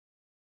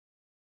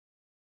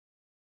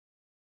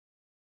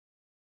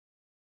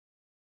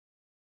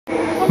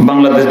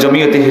বাংলাদেশ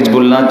জমিয়তে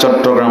Hezbollah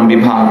Chittagong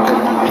বিভাগ।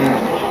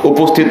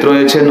 উপস্থিত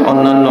রয়েছেন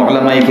অন্যান্য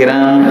উলামায়ে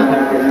কেরাম,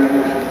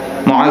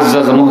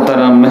 মুআজ্জাজ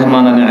মুহতারাম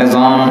মেহমানানে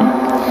আযম,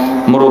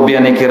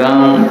 মুরব্বিয়ানে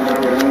কেরাম,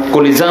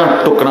 কলিজার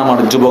টুকরা আমার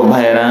যুবক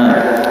ভাইয়েরা,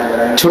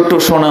 ছোট্ট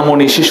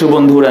সোনামণি শিশু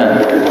বন্ধুরা,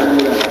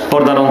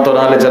 পর্দার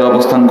অন্তরালে যারা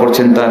অবস্থান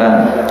করছেন তারা,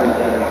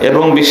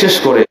 এবং বিশেষ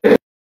করে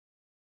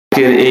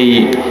এই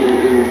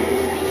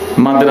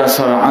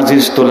মাদ্রাসার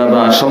আজিজ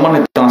তোলাবা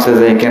সম্মানিত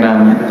আছেন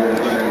কেরাম,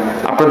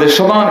 আপনাদের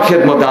সবার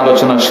খেদমতে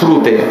আলোচনার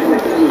শুরুতে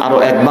আরো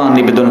একবার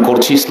নিবেদন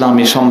করছি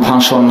ইসলামী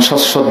সম্ভাষণ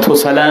সশ্রদ্ধ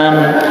সালাম।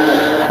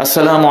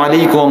 আসসালামু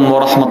আলাইকুম ওয়া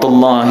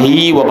রাহমাতুল্লাহি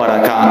ওয়া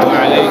বারাকাতুহু।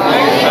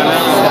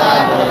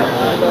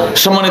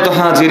 সম্মানিত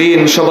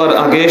হাজিরিন, সবার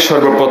আগে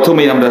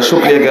সর্বপ্রথমে আমরা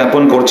শুকরিয়া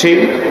জ্ঞাপন করছি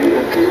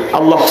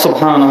আল্লাহ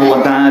সুবহানাহু ওয়া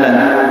তাআলা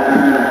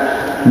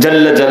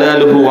জাল্লা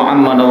জালালুহু ওয়া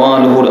আম্মা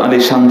নওয়ালুহুর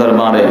আলিশান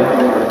দরবারে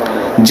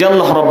যে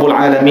আল্লাহ রাব্বুল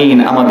আলামিন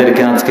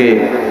আমাদেরকে আজকে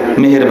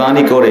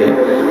মেহেরবানি করে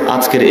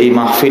আজকের এই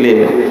মাহফিলে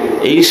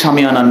এই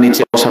শামিয়ানার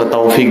নিচে বসার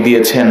তৌফিক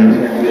দিয়েছেন।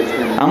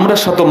 আমরা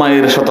শত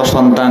মায়ের শত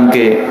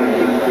সন্তানকে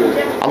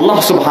আল্লাহ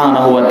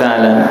সুবহানাহু ওয়া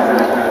তাআলা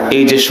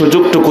এই যে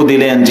সুযোগটুকু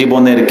দিলেন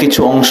জীবনের কিছু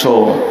অংশ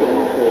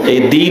এই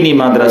দ্বীনি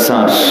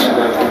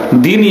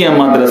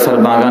মাদ্রাসার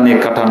বাগানে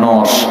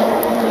কাটানোর,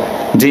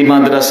 যে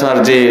মাদ্রাসার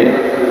যে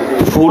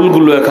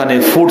ফুলগুলো এখানে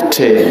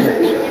ফুটছে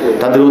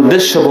তাদের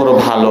উদ্দেশ্য বড়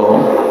ভালো।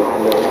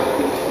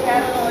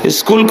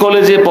 স্কুল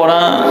কলেজে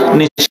পড়া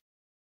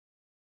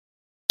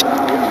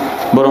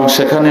বরং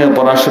সেখানে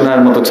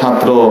পড়াশোনার মতো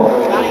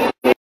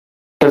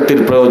ছাত্রের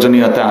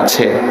প্রয়োজনীয়তা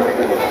আছে।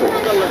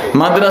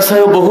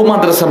 মাদ্রাসায় বহু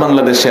মাদ্রাসা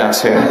বাংলাদেশে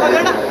আছে।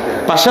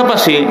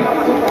 পাশাপাশি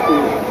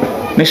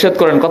নিষেধ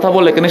করেন, কথা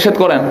বলে নিষেধ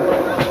করেন,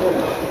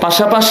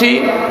 পাশাপাশি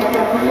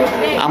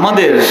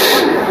আমাদের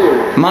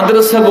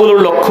মাদ্রাসাগুলোর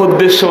লক্ষ্য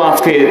উদ্দেশ্য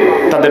আজকে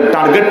তাদের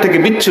টার্গেট থেকে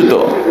বিচ্যুত।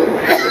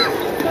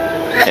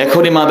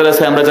 এখনই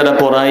মাদ্রাসায় আমরা যারা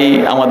পড়াই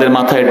আমাদের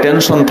মাথায়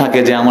টেনশন থাকে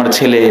যে আমার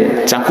ছেলে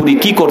চাকুরি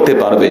কি করতে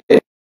পারবে,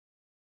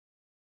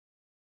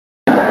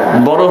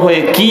 বড়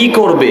হয়ে কি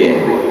করবে,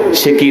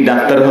 সে কি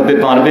ডাক্তার হতে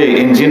পারবে,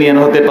 ইঞ্জিনিয়ার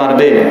হতে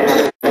পারবে,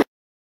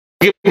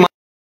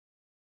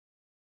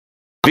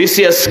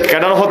 বিসিএস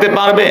ক্যাডার হতে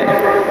পারবে।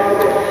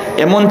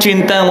 এমন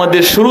চিন্তা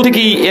আমাদের শুরু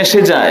থেকেই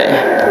এসে যায়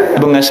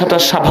এবং আসাটা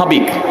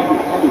স্বাভাবিক,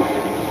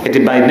 এটি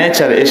বাই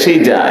নেচার এসেই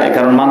যায়।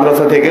 কারণ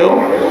মাদ্রাসা থেকেও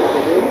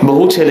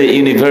বহু ছেলে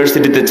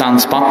ইউনিভার্সিটিতে চান্স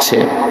পাচ্ছে,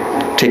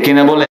 ঠিক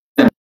কিনা বলে?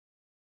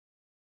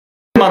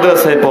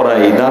 মাদ্রাসায়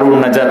পড়াই দারুন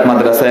নাজাত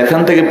মাদ্রাসা,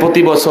 এখান থেকে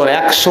প্রতি বছর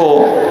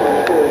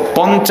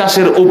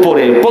 150-এর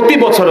উপরে প্রতি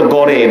বছর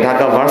গড়ে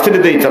ঢাকা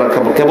ভার্সিটিতেই তারা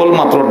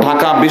কেবলমাত্র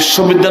ঢাকা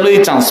বিশ্ববিদ্যালয়ে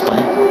চান্স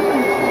পায়।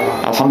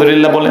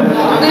 আলহামদুলিল্লাহ বলেন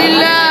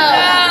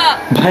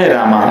ভাইরা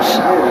আমার।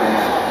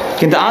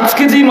 কিন্তু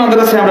আজকে যে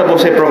মাদ্রাসায় আমরা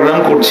বসে প্রোগ্রাম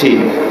করছি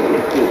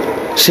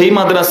সেই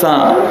মাদ্রাসা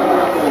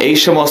এই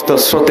সমস্ত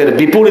স্রোতের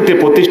বিপরীতে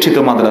প্রতিষ্ঠিত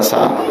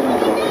মাদ্রাসা।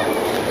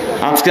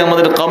 আজকে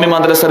আমাদের কওমি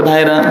মাদ্রাসার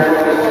ভাইরা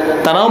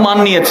তারাও মান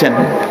নিয়েছেন,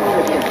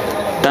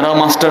 তারাও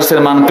মাস্টার্সের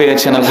মান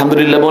পেয়েছেন,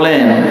 আলহামদুলিল্লাহ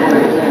বলেন।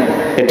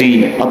 এটি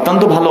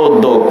অত্যন্ত ভালো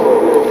উদ্যোগ।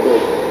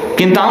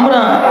 কিন্তু আমরা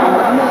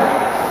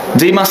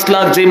যেই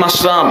মাসলাক, যেই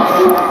মাশরাব,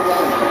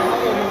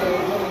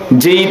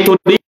 যেই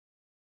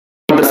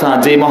মাদ্রাসা,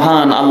 যে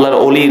মহান আল্লাহর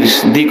ওলির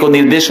দিক ও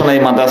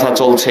নির্দেশনায় মাদ্রাসা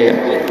চলছে,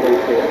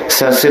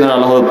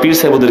 পীর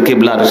সাহেবুদ্দিন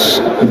কিবলার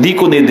দিক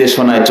ও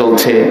নির্দেশনায়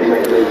চলছে,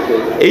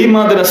 এই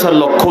মাদ্রাসার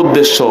লক্ষ্য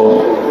উদ্দেশ্য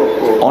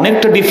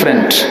অনেকটা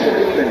ডিফারেন্ট।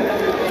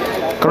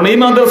 কারণ এই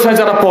মাদ্রাসায়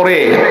যারা পড়ে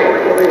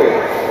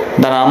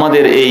তারা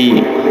আমাদের এই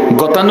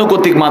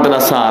গতানুগতিক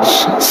মাদ্রাসার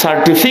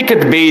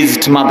সার্টিফিকেট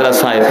বেসড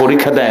মাদ্রাসায়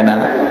পরীক্ষা দেয় না।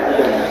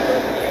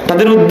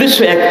 তাদের উদ্দেশ্য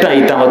একটাই,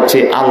 তা হচ্ছে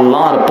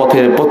আল্লাহর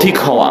পথের পথিক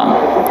হওয়া।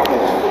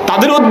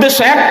 তাদের উদ্দেশ্য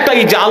একটাই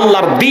যে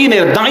আল্লাহর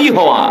দ্বীনের দায়ী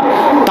হওয়া।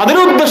 তাদের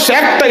উদ্দেশ্য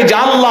একটাই যে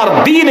আল্লাহর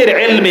দ্বীনের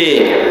ইলমে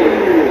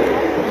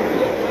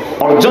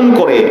অর্জন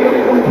করে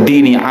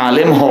দ্বীনি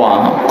আলেম হওয়া।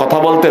 কথা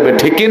বলতে হবে,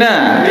 ঠিক কি না?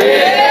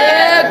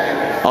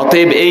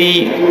 অতএব এই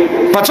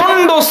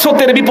প্রচন্ড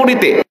স্রোতের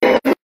বিপরীতে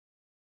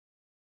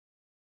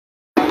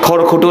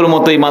খড়কুটোর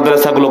মতো এই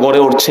মাদ্রাসাগুলো গড়ে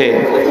উঠছে।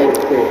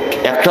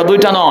 একটা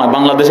দুইটা নয়,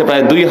 বাংলাদেশে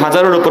প্রায়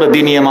 2000-এর উপরে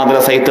দ্বীনি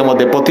মাদ্রাসা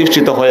ইতিমধ্যে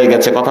প্রতিষ্ঠিত হয়ে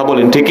গেছে। কথা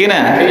বলেন, ঠিক কি না?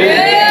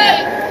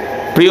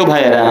 প্রিয়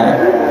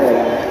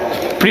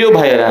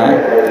ভাইয়েরা,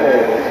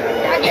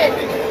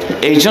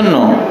 এই জন্য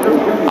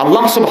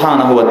আল্লাহ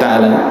সুবহানাহু ওয়া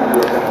তাআলা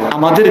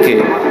আমাদেরকে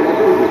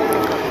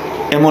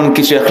এমন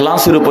কিছু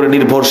ইখলাসের উপরে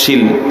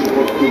নির্ভরশীল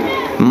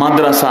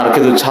মাদ্রাসার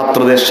কিছু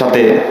ছাত্রদের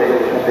সাথে,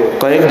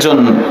 কয়েকজন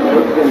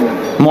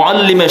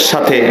মুআল্লিমের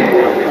সাথে,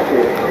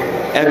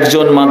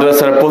 একজন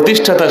মাদ্রাসার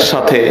প্রতিষ্ঠাতার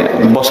সাথে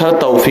বসার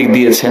তৌফিক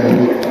দিয়েছেন,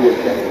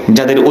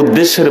 যাদের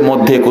উদ্দেশ্যের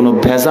মধ্যে কোনো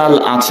ভেজাল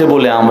আছে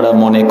বলে আমরা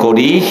মনে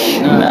করি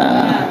না।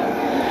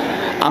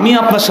 আমি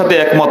আপনার সাথে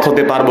একমত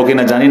হতে পারবো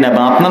কিনা জানি না,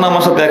 বা আপনারা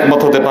আমার সাথে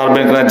একমত হতে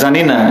পারবেন কিনা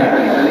জানি না,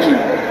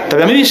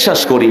 তবে আমি বিশ্বাস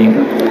করি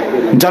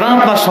যারা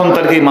আপনার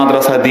সন্তানকে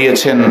মাদ্রাসা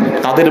দিয়েছেন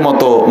তাদের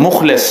মতো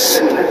মুখলেস,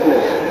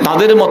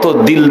 তাদের মতো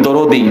দিল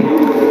দরদি,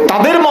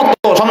 তাদের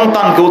মতো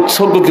সন্তানকে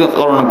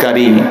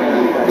উৎসর্গীকরণকারী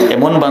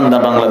এমন বান্দা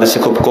বাংলাদেশে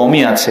খুব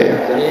কমই আছে।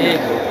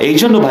 এই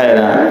জন্য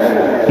ভাইয়েরা,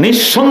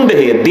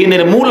 নিঃসন্দেহে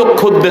দ্বীনের মূল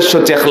লক্ষ্য উদ্দেশ্য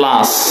হচ্ছে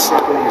ইখলাস।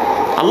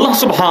 আল্লাহ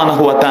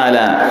সুবহানাহু ওয়া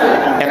তাআলা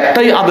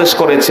একটাই আদেশ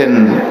করেছেন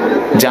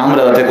যে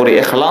আমরা যাতে করে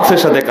ইখলাসের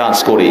সাথে কাজ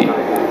করি,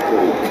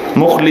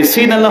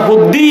 মুখলিসিনা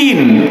লাহুদ্দিন।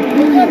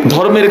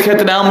 ধর্মের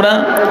ক্ষেত্রে আমরা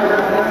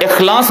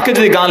ইখলাসকে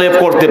যদি গালেব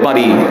করতে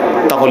পারি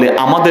তাহলে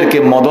আমাদেরকে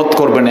মদত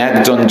করবেন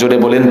একজন, জোরে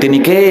বলেন তিনি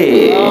কে?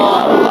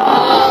 আল্লাহ।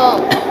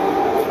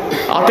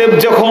 অতএব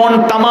যখন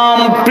তাম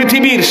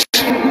পৃথিবীর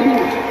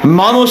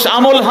মানুষ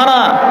আমল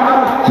হারা,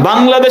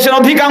 বাংলাদেশের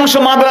অধিকাংশ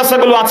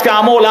মাদ্রাসাগুলো আজকে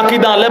আমল,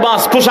 আকীদা,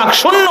 লেবাস, পোশাক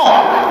শূন্য,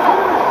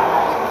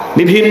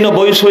 বিভিন্ন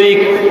বৈষয়িক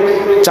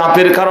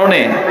চাপের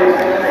কারণে,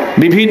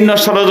 বিভিন্ন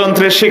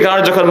ষড়যন্ত্রের শিকার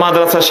যখন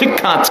মাদ্রাসা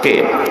শিক্ষা আজকে,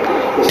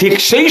 ঠিক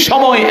সেই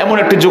সময় এমন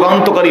একটি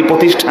যুগান্তকারী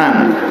প্রতিষ্ঠান,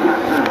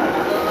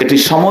 এটি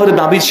সময়ের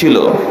দাবি ছিল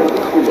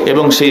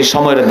এবং সেই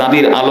সময়ের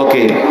দাবির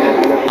আলোকে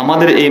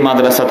আমাদের এই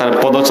মাদ্রাসা তার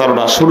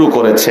পদচারণা শুরু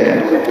করেছে।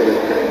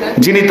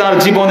 যিনি তার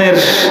জীবনের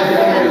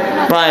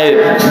প্রায়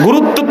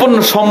গুরুত্বপূর্ণ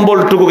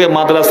সম্বলটুকুকে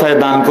মাদ্রাসায়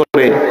দান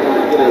করে,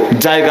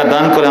 জায়গা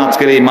দান করে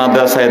আজকের এই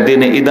মাদ্রাসায়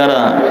দ্বীনে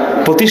ইদারা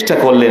প্রতিষ্ঠা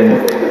করলেন,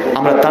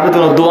 আমরা তার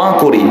জন্য দোয়া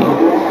করি।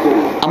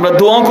 আমরা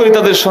দোয়া করি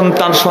তাদের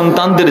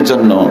সন্তানদের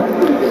জন্য,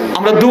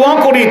 আমরা দোয়া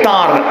করি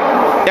তার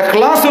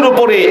ইখলাসের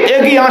উপরে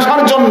এগিয়ে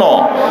আসার জন্য,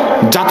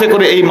 যাতে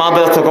করে এই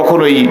মাদ্রাসা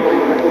কখনোই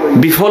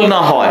বিফল না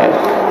হয়,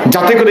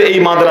 যাতে করে এই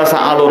মাদ্রাসা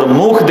আলোর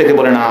মুখ দেখে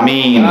বলেন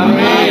আমিন।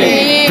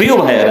 প্রিয়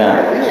ভাইয়েরা,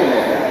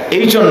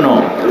 এই জন্য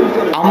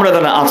আমরা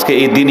যারা আজকে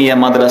এই দিনিয়া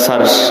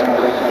মাদ্রাসার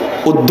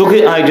উদ্যোগে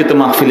আয়োজিত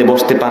মাহফিলে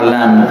বসতে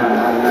পারলাম,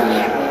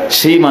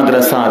 সেই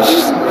মাদ্রাসার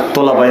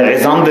তোলাবায়ে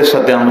ইলজামদের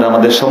সাথে আমরা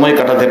আমাদের সময়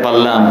কাটাতে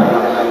পারলাম,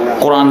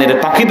 কোরআনের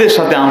পাখিদের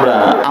সাথে আমরা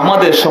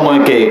আমাদের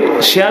সময়কে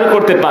শেয়ার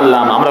করতে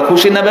পারলাম, আমরা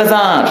খুশি না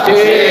বেজার?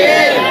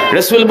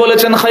 রাসূল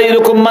বলেছেন,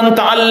 খায়রুকুম মান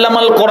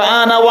তাআল্লামাল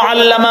কোরআনা ওয়া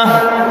আল্লামা।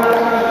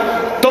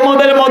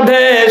 তোমাদের মধ্যে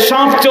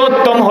সবচেয়ে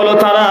উত্তম হলো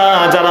তারা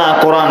যারা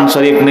কোরআন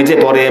শরীফ নিজে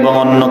পড়ে এবং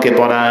অন্যকে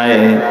পড়ায়।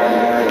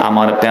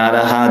 আমার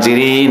প্যারা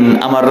হাজিরিন,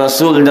 আমার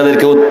রাসূল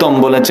যাদেরকে উত্তম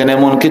বলেছেন,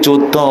 এমন কিছু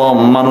উত্তম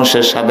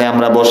মানুষের সাথে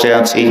আমরা বসে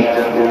আছি,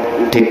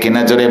 ঠিক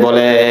কিনা জোরে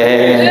বলে?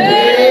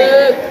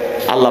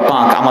 আল্লাহ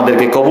পাক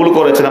আমাদেরকে কবুল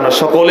করেছেন, আমরা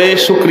সকলে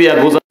শুকরিয়া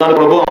গুজার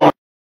করব।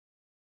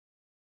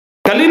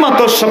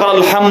 কালিমাতুশ শুকর,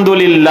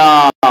 আলহামদুলিল্লাহ,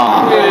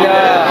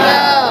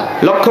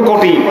 লক্ষ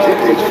কোটি,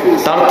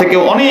 তার থেকে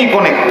অনেক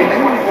অনেক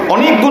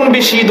অনেক গুণ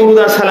বেশি দুরূদ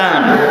আর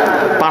সালাম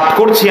পাঠ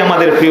করছি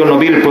আমাদের প্রিয়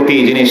নবীর প্রতি,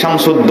 যিনি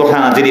শামসুদ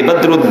দোহা, যিনি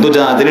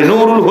বদরুদ্দুজা, যিনি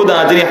নূরুল হুদা,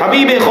 যিনি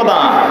হাবিবে খোদা,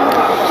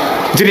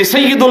 যিনি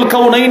সাইয়্যিদুল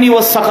কাউনাইনি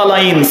ওয়াস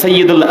সাকালাইন,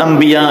 সাইয়্যিদুল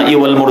আম্বিয়া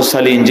ওয়াল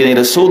মুরসালিন, যিনি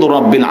রাসূল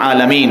রাব্বিল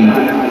আলামিন,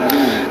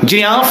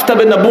 যিনি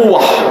আফতাবে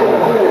নবুওয়াহ,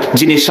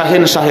 যিনি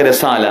শাহেনশাহে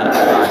রিসালা,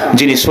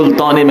 যিনি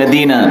সুলতানে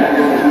মদিনা,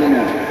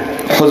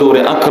 হুজুর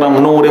আকরাম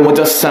নূরে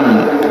মুজাসসাম,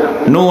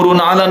 নূরুন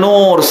আলা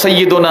নূর,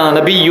 সাইয়্যিদুনা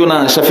নবিয়্যুনা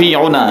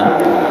শফিউনা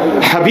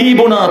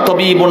হাবিবুনা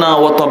তাবিবুনা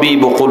ওয়া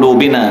তাবিবু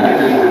কুলুবিনা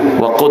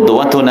ওয়া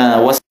কুদওয়াতুনা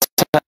ওয়া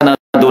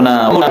সানাদুনা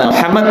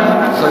মুহাম্মদ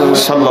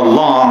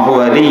সাল্লাল্লাহু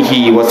আলাইহি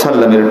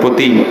ওয়াসাল্লামের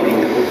প্রতি,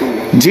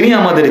 যিনি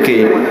আমাদেরকে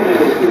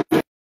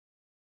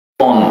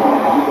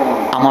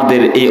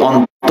আমাদের এই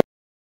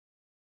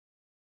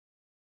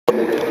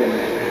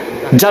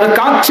যার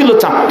কাজ ছিল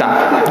চারটা,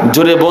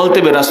 জোরে বলতে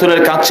হবে,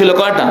 রাসূলের কাজ ছিল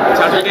কয়টা?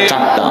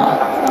 চারটা।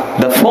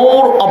 The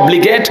four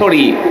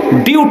obligatory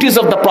duties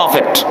of the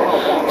prophet.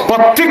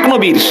 প্রত্যেক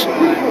নবীর,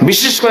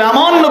 বিশেষ করে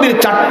আমার নবীর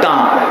চারটা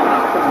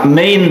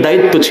মেইন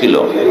দায়িত্ব ছিল।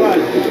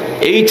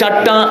 এই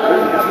চারটা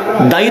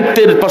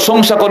দায়িত্বের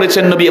প্রশংসা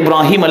করেছেন নবী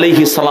ইব্রাহিম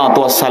আলাইহিস সালাতু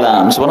ওয়াস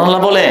সালাম।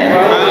 সুবহানাল্লাহ বলেন।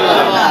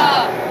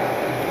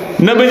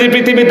 নবীজি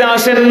পৃথিবীতে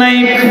আসেন নাই,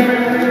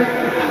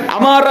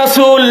 আমার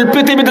রাসূল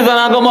পৃথিবীতে তার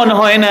আগমন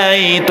হয়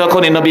নাই,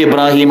 তখনই নবী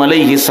ইব্রাহিম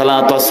আলাইহিস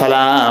সালাতু ওয়াস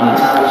সালাম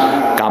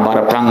কাবার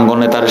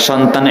প্রাঙ্গণে তার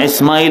সন্তান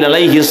ইসমাঈল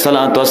আলাইহিস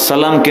সালাতু ওয়াস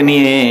সালামকে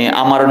নিয়ে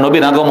আমার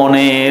নবীর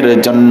আগমনের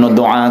জন্য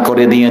দোয়া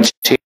করে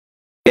দিয়েছে।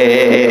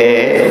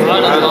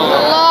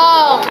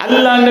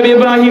 আল্লাহ নবী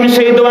ইব্রাহিম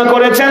সেই দোয়া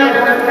করেছেন।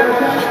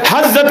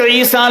 হযরত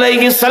ঈসা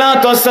আলাইহিস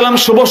সালাতু ওয়াস সালাম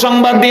শুভ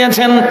সংবাদ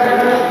দিয়েছেন।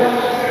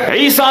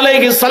 ঈসা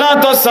আলাইহিস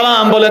সালাতু ওয়াস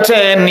সালাম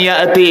বলেছেন,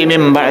 ইয়াতি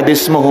মিন বা'দি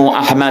ইসমুহু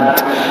আহমদ,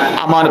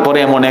 আমার পরে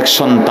এমন এক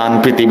সন্তান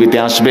পৃথিবীতে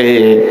আসবে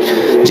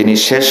যিনি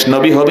শেষ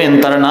নবী হবেন,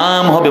 তার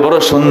নাম হবে বড়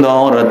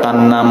সুন্দর, তার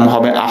নাম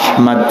হবে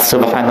আহমদ।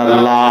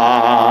 সুবহানাল্লাহ।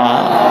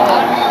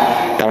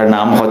 তার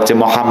নাম হচ্ছে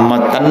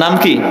মুহাম্মদ, তার নাম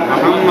কি?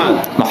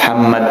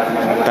 মুহাম্মদ,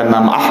 তার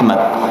নাম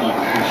আহমদ।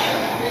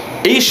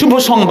 এই শুভ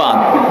সংবাদ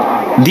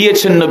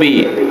দিয়েছেন নবী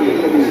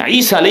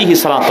ঈসা আলাইহিস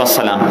সালাতু ওয়াস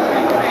সালাম।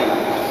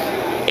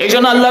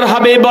 এইজন্য আল্লাহর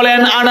হাবিব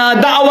বলেন, আনা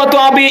দাওয়াতু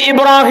আবি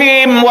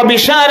ইব্রাহিম ওয়া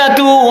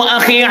বিশারাতু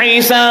আখি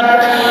ঈসা।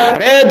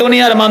 রে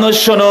দুনিয়ার মানুষ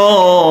শোনো,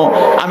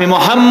 আমি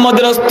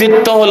মুহাম্মদের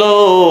অস্তিত্ব হলো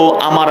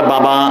আমার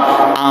বাবা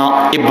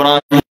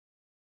ইব্রাহিম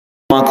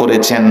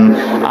করেছেন,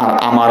 আর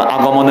আমার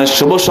আগমনের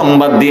শুভ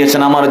সংবাদ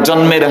দিয়েছেন আমার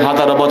জন্মের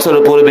 1000 বছর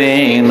পূর্বে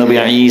নবী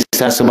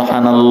ঈসা।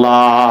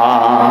 সুবহানাল্লাহ।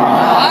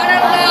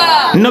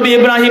 নবী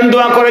ইব্রাহিম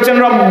দোয়া করেছেন,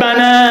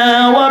 রব্বানা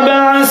ওয়া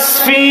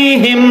وابعث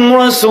فيهم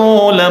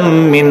رسولا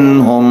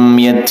منهم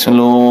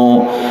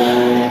يتلو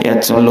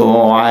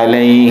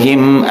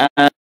عليهم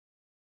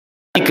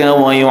آياتك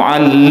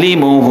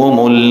ويعلمهم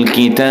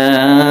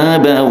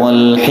الكتاب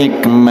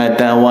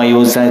والحكمة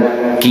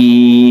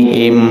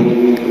ويزكيهم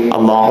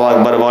الله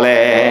أكبر বলে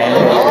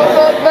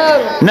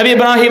নবী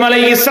ইব্রাহিম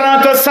আলাইহিস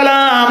সালাতু ওয়াস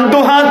সালাম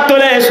দুহাত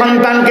তুলে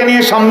সন্তানকে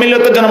নিয়ে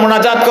সম্মিলিত জন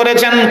মুনাজাত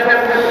করেছেন।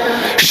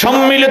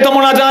 সম্মিলিত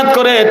মুনাজাত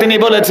করে তিনি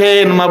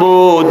বলেছেন,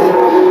 মাবুদ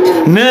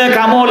নেক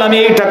আমল আমি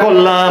এইটা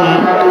করলাম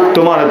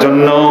তোমার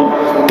জন্য,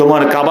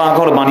 তোমার কাবা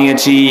ঘর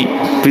বানিয়েছি,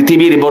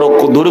 পৃথিবীর বড়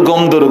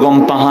দুর্গম দুর্গম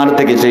পাহাড়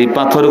থেকে সেই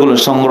পাথরগুলো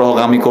সংগ্রহ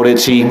আমি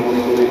করেছি।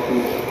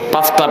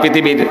 5টা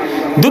পৃথিবীর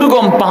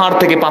দুর্গম পাহাড়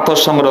থেকে পাথর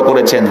সংগ্রহ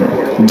করেছেন।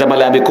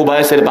 জাবালে আবি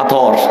কুবাইসের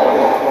পাথর,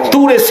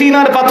 তুরে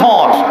সিনার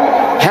পাথর,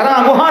 হেরা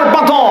গুহার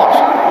পাথর,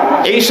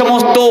 এই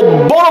সমস্ত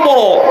বড়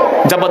বড়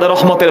জাবালে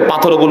রহমতের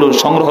পাথরগুলো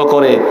সংগ্রহ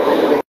করে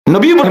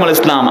নবী ইব্রাহিম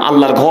আলাইহিস সালাম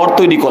আল্লাহর ঘর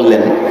তৈরি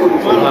করলেন।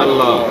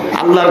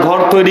 আল্লাহর ঘর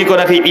তৈরি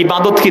করা কি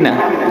ইবাদত কিনা?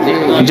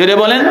 জোরে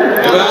বলেন।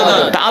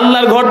 তা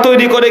আল্লাহর ঘর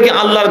তৈরি করে কি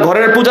আল্লাহর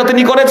ঘরের পূজা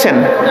তিনি করেছেন?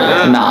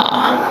 না।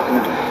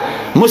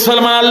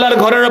 মুসলমান আল্লাহর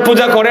ঘরের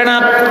পূজা করে না,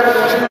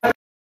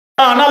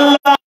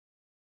 আল্লাহ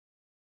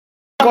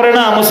করে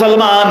না।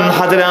 মুসলমান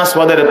হাজরে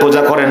আসওয়াদের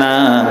পূজা করে না।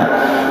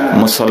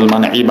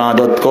 মুসলমান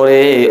ইবাদত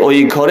করে ওই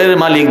ঘরের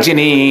মালিক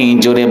যিনি,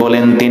 জোরে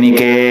বলেন তিনি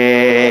কে?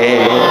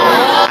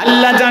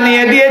 আল্লাহ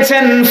জানিয়ে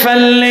দিয়েছেন,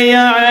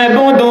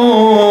 ফালইয়াবুদু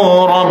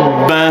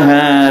রাব্ব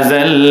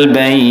হাযাল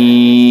বাইত,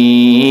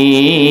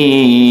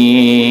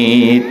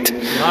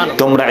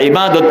 তোমরা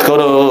ইবাদত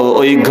করো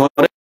ওই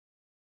ঘরে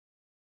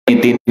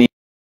তিনি।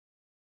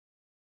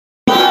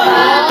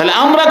 তাহলে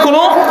আমরা কোন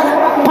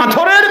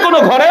পাথরের কোন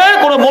ঘরের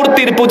কোন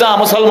মূর্তির পূজা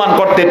মুসলমান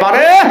করতে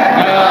পারে?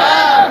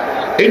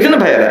 এই জন্য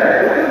ভাইয়েরা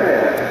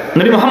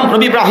নবী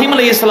ইব্রাহিম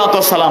আলাইহিস সালাতু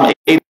ওয়াস সালাম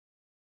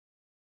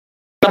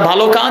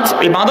ভালো কাজ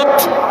ইবাদত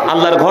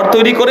আল্লাহর ঘর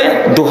তৈরি করে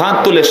দুহাত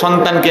তুলে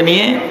সন্তানকে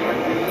নিয়ে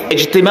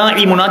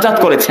ইজতিমাই মুনাজাত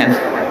করেছেন।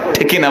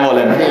 ঠিক কি না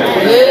বলেন?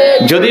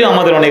 যদিও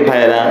আমাদের অনেক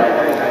ভাইয়েরা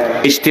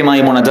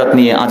ইজতিমাই মুনাজাত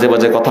নিয়ে আজে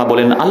বাজে কথা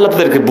বলেন, আল্লাহ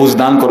তাদেরকে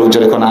বুঝদান করুক,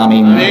 জোরে কোন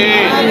আমিন।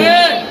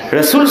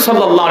 রাসূল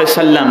সাল্লাল্লাহু আলাইহি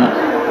সাল্লাম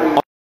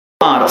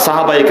আর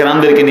সাহাবায়ে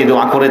কেরামদেরকে নিয়ে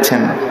দোয়া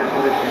করেছেন।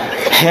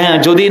 হ্যাঁ,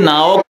 যদি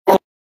নাও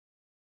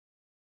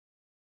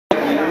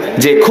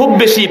যে খুব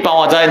বেশি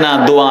পাওয়া যায় না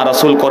দোয়া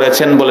রাসূল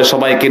করেছেন বলে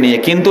সবাইকে নিয়ে,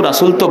 কিন্তু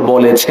রাসূল তো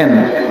বলেছেন,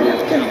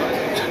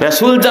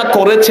 রাসূল যা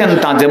করেছেন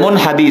তা যেমন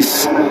হাদিস।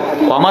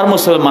 ও আমার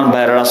মুসলমান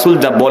ভাইরা, রাসূল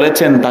যা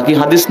বলেছেন তা কি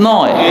হাদিস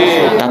নয়?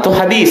 তা তো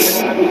হাদিস।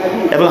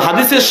 এবং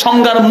হাদিসের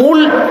সংজ্ঞার মূল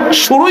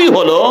শুরুই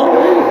হলো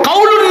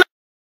কাউলুন।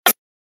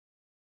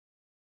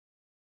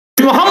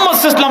 মুহাম্মদ সাল্লাল্লাহু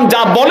আলাইহি ওয়াসাল্লাম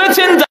যা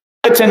বলেছেন,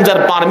 যার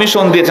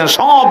পারমিশন দিয়েছেন,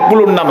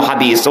 সবগুলোর নাম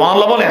হাদিস।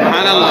 সুবহানাল্লাহ বলেন।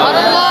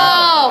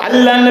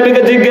 আল্লাহ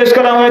নবীকে জিজ্ঞেস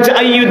করা হয়েছে,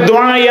 আইয়ুদ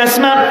দুআই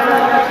আসমা,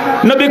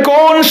 নবী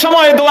কোন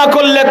সময় দোয়া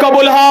করলে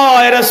কবুল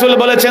হয়? রাসূল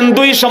বলেছেন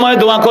 2 সময়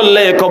দোয়া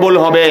করলে কবুল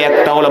হবে।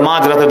 একটা হলো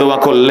মাঝরাতে দোয়া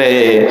করলে,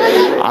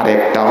 আর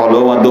একটা হলো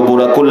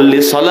দুবুরা কুল্লি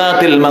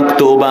সালাতিল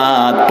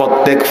মাকতুবাত,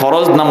 প্রত্যেক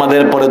ফরজ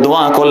নামাজের পরে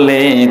দোয়া করলে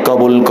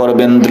কবুল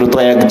করবেন দ্রুত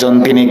একজন,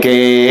 তিনি কে?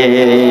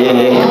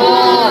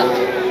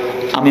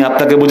 আমি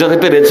আপনাকে বুঝাতে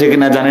পেরেছি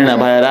কিনা জানি না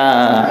ভাইরা।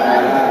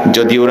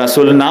 যদিও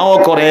রাসূল নাও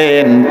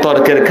করেন,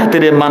 তর্কের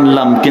খাতিরে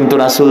মানলাম, কিন্তু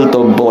রাসূল তো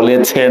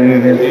বলেছেন।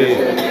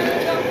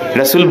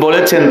 রাসূল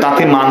বলেছেন,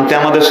 তাতে মানতে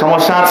আমাদের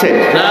সমস্যা আছে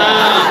না।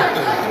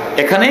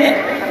 এখানে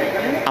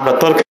আমরা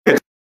তর্ক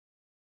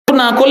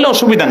না করলে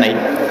অসুবিধা নেই।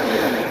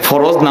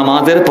 ফরজ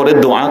নামাজের পরে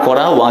দোয়া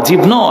করা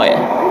ওয়াজিব নয়,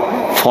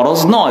 ফরজ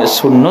নয়,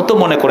 সুন্নত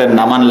মনে করেন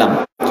না, মানলাম।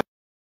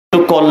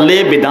 করলে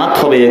বিদআত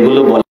হবে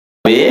এগুলো বলে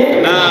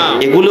না,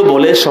 এগুলো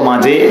বলে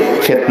সমাজে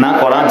ফিতনা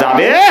করা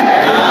যাবে না।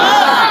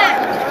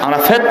 আমরা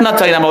ফিতনা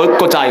চাই না, আমরা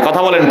ঐক্য চাই।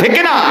 কথা বলেন ঠিক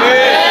কি না?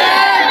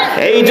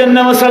 এই জন্য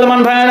মুসলমান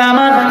ভাইরা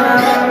আমার,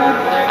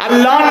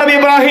 আল্লাহ নবী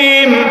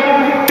ইব্রাহিম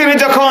তিনি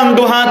যখন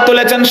দুহাত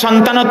তুলেছেন,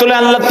 সন্তানও তুলে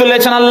আল্লাহ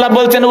তুলেছেন, আল্লাহ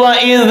বলছেন, ওয়া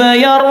ইয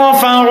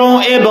ইয়ারফাউ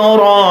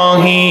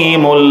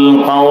ইব্রাহিমুল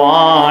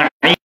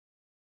কওয়াইদ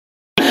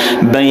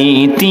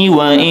বাইতি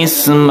ওয়া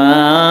ইসমাঈল।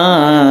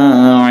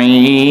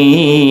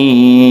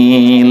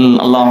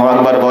 আল্লাহু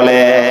আকবার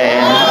বলেন।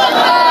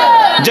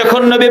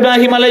 যখন নবী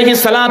ইব্রাহিম আলাইহিস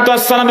সালাতু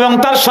ওয়াস সালাম এবং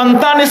তার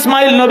সন্তান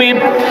ইসমাইল নবী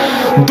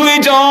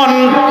দুইজন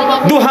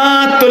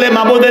দুহাত তুলে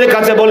মাবুদের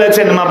কাছে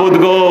বলেছেন, মাবুদ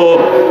গো,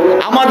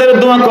 আমাদের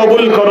দোয়া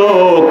কবুল করো,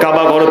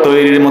 কাবা ঘর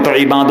তৈরির মতো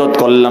ইবাদত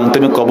করলাম,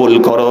 তুমি কবুল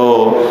করো।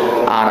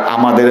 আর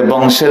আমাদের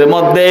বংশের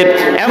মধ্যে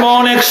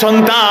এমন এক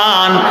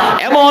সন্তান,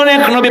 এমন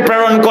এক নবী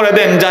প্রেরণ করে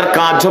দেন যার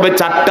কাজ হবে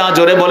 4টা।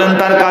 জোরে বলেন,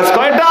 তার কাজ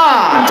কয়টা?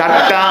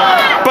 4টা।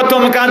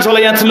 প্রথম কাজ হলো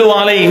ইয়াতলু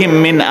আলাইহিম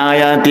মিন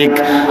আয়াতিক,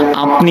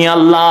 আপনি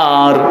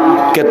আল্লাহর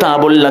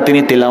কিতাবুল্লাহ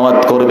তিনি তিলাওয়াত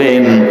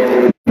করবেন,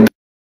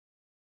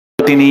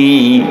 তিনি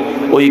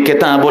ওই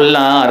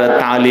কিতাবুল্লাহর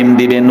তালিম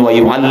দিবেন, ওয়া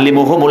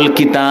ইউআল্লিমুহুমুল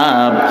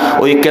কিতাব,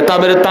 ওই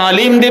কিতাবের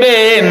তালিম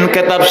দিবেন,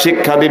 কিতাব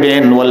শিক্ষা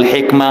দিবেন, ওয়াল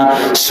হিকমা,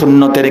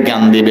 সুন্নতের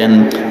জ্ঞান দিবেন,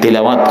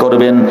 তিলাওয়াত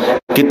করবেন,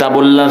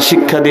 কিতাবুল্লাহর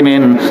শিক্ষা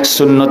দিবেন,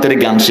 সুন্নতের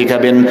জ্ঞান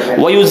শিখাবেন,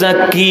 ওয়া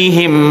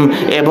ইউযাক্কিহিম,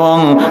 এবং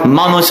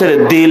মানুষের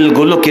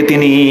দিলগুলোকে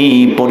তিনি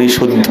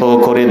পরিশুদ্ধ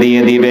করে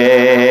দিয়ে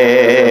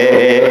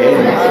দিবেন।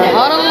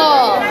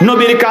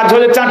 নবীর কাজ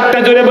হলো চারটা,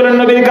 জোরে বলেন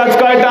নবীর কাজ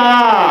কয়টা?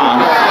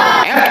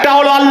 একটা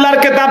হলো আল্লাহর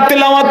কিতাব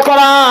তিলাওয়াত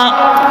করা,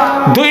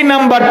 দুই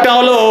নাম্বারটা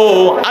হলো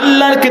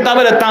আল্লাহর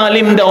কিতাবের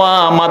তালিম দেওয়া,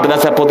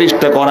 মাদ্রাসা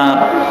প্রতিষ্ঠা করা।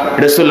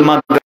 রাসূল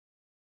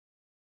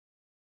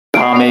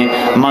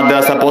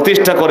মাদ্রাসা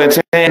প্রতিষ্ঠা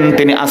করেছেন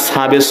তিনি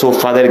আসহাবে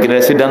সুফফাদের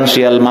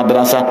রেসিডেন্সিয়াল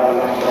মাদ্রাসা।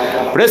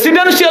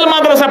 রেসিডেন্সিয়াল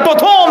মাদ্রাসা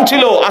প্রথম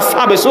ছিল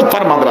আসহাবে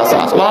সুফফার মাদ্রাসা।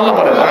 সুবহানাল্লাহ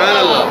পড়েন।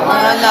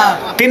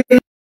 তিন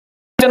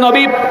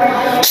নবী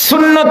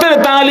সুন্নতের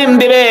তালিম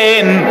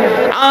দিবেন,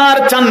 আর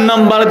 4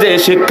 নম্বর যে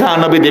শিক্ষা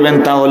নবী দিবেন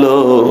তা হলো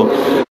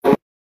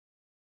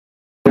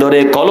ধরে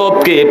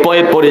কলবকে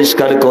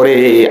পরিষ্কার করে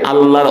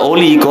আল্লাহর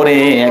ওলি করে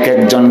এক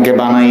একজনকে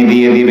বানাই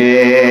দিয়ে দিবে।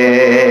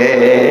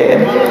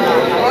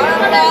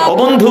 ও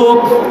বন্ধু,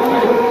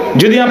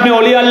 যদি আপনি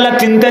ওলি আল্লাহ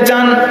চিনতে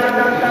চান,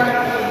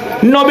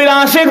 নবীর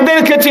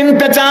আশিকদেরকে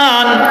চিনতে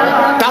চান,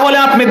 তাহলে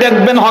আপনি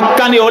দেখবেন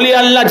হক্কানি ওলি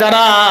আল্লাহ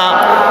যারা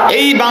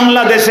এই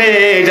বাংলাদেশে,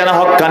 যারা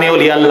হক্কানি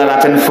ওলি আল্লাহ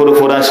আছেন,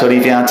 ফুরফুরা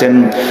শরীফে আছেন,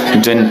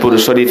 জৈনপুর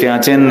শরীফে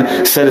আছেন,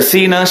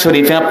 সারসিনা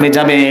শরীফে আপনি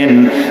যাবেন,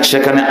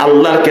 সেখানে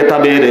আল্লাহর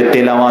কিতাবের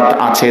তেলাওয়াত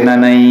আছে না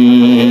নাই?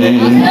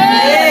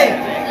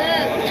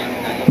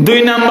 2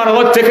 নাম্বার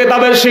হচ্ছে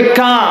কিতাবের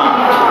শিক্ষা,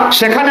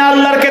 সেখানে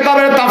আল্লাহর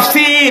কিতাবের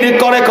তাফসীর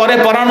করে করে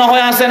পড়ানো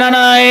হয়, আছে না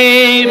নাই?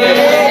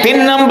 3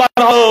 নাম্বার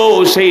হলো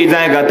সেই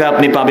জায়গাতে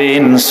আপনি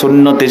পাবেন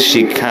সুন্নতের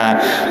শিক্ষা,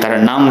 তার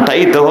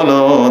নামটাই তো হলো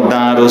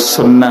দারুস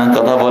সুন্নাহ।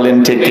 কথা বলেন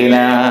ঠিক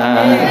কিনা?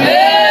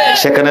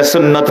 সেখানে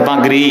সুন্নত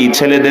পাগড়ি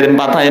ছেলেদের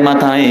মাথায়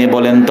মাথায়,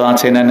 বলেন তো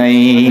আছে না নাই?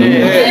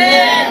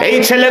 এই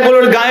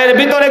ছেলেগুলোর গায়ের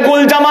ভিতরে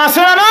গুল জামা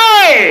আছে না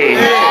নাই?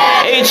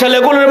 এই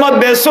ছেলেগুলোর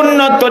মধ্যে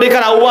সুন্নত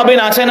তরিকার আওয়াবিন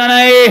আছে না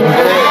নাই?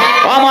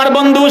 আমার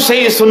বন্ধু,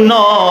 সেই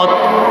সুন্নত,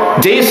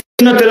 যেই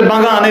সুন্নতের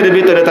বাগানের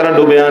ভিতরে তারা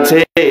ডুবে আছে,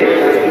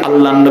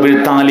 আল্লাহর নবীর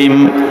তালিম,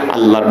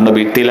 আল্লাহর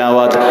নবীর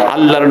তিলাওয়াত,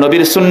 আল্লাহর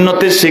নবীর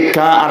সুন্নতের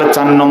শিক্ষা। আর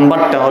 4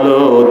 নম্বরটা হলো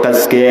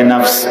তাজকিয়া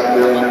নফস।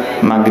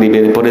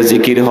 মাগরিবের পরে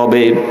জিকির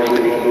হবে,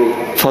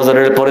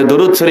 ফজরের পরে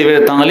দুরূদ শরীফের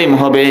তালিম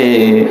হবে।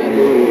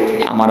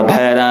 আমার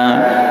ভাইয়েরা,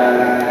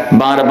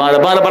 বারবার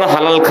বারবার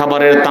হালাল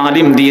খাবারের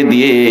তালিম দিয়ে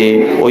দিয়ে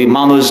ওই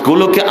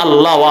মানুষগুলোকে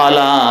আল্লাহ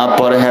ওয়ালা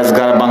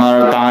পরহেজগার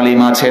বানানোর তালিম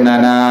আছে না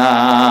না?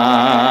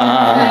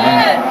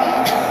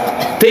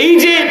 এই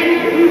যে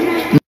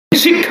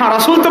শিক্ষা,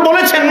 রাসূল তো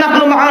বলেছেন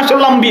নাহনু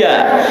মাআশাল আম্বিয়া,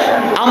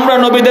 আমরা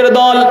নবীদের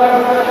দল,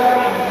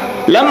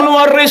 লাম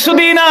নুওয়ারিসু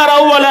দিনারা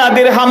ওয়ালা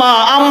দিরহামা,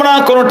 আমরা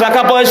কোনো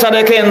টাকা পয়সা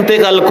রেখে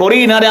ইন্তেকাল করি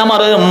না রে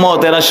আমার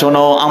উম্মতেরা।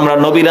 শোনো, আমরা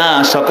নবীরা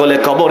সকলে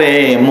কবরে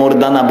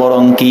মুর্দানা,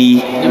 বরং কি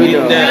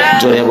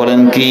জোরে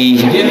বলেন কি?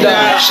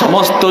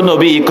 সমস্ত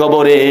নবী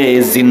কবরে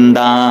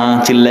জিন্দা।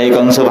 চিল্লাই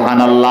কোন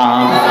সুবহানাল্লাহ।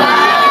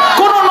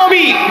 কোন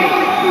নবী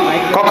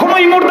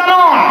কখনোই মুর্দা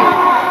নন।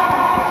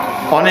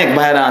 অনেক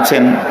ভাইরা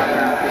আছেন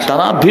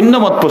তারা ভিন্ন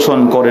মত পোষণ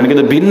করেন,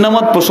 কিন্তু ভিন্ন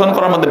মত পোষণ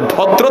করার মধ্যে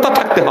ভদ্রতা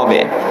থাকতে হবে,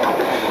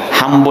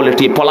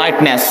 হাম্বলিটি,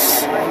 পলাইটনেস,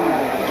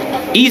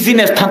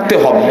 ইজিনেস থাকতে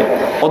হবে,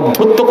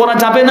 অধ্যত্ত করা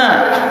যাবে না।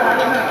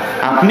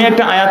 আপনি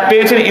একটা আয়াত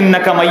পেয়েছেন,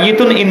 ইন্নাকা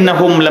মাইয়িতুন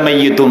ইন্নাহুম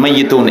লামাইয়িতুন,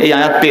 মাইয়িতুন, এই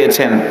আয়াত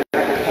পেয়েছেন,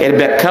 এর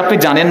ব্যাখ্যা আপনি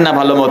জানেন না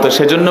ভালো মতো,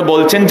 সেজন্য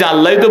বলছেন যে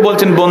আল্লাহই তো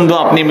বলছেন বন্ধু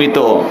আপনি মৃত।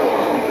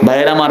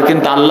 ভাইয়েরা আমার,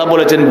 কিন্তু আল্লাহ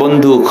বলেছেন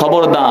বন্ধু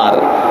খবরদার,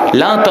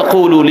 লা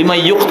তাকুলু লিমান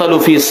ইউকতালু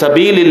ফি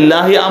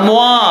সাবিলিল্লাহি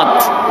আমওয়াত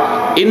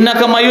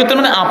ইন্নাকা মাইয়িতুন,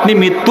 মানে আপনি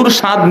মৃত্যুর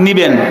স্বাদ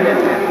নিবেন,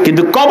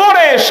 কিন্তু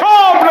কবরে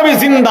সব নবী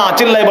জিন্দা।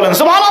 চিল্লাই বলেন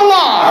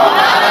সুবহানাল্লাহ।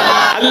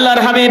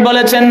 আল্লাহর হাবিব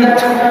বলেছেন,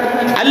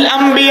 আল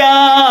আম্বিয়া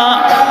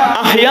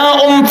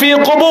আহইয়াউম ফি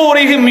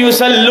কুবুরিহিম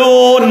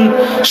ইউসাল্লুন,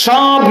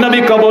 সব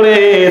নবী কবরে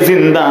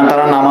জিন্দা,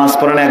 তারা নামাজ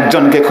পড়েন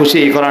একজনকে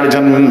খুশি করার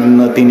জন্য,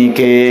 তিনি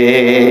কে?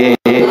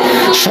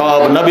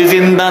 সব নবী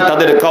জিন্দা,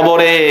 তাদের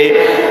কবরে,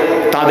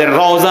 তাদের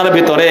রওজার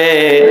ভিতরে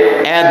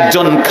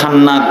একজন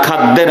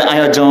খাদ্যের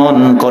আয়োজন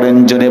করেন,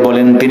 জোরে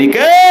বলেন তিনি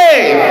কে?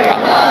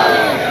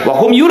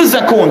 ওয়াহুম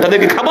ইউরজাকুন,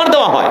 তাদেরকে খাবার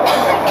দেওয়া হয়।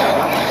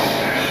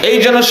 এই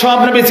জন্য সব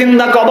নবী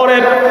জিন্দা কবরে।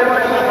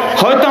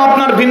 হয়তো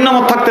আপনার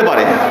ভিন্নমত থাকতে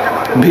পারে,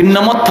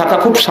 ভিন্নমত থাকা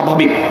খুব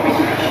স্বাভাবিক,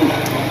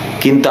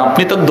 কিন্তু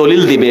আপনি তো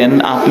দলিল দিবেন,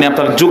 আপনি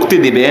আপনার যুক্তি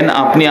দিবেন,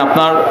 আপনি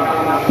আপনার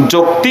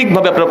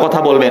যৌক্তিকভাবে আপনার কথা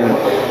বলবেন,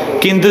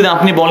 কিন্তু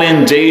আপনি বলেন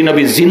যেই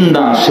নবী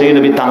জিন্দা সেই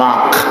নবী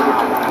তালাক,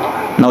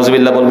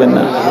 নাউজুবিল্লাহ বলবেন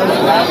না?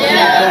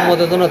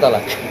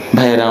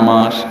 ভাইয়েরা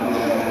আমার,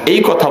 এই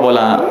কথা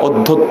বলা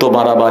অধ্যত্ত,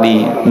 বাড়াবাড়ি,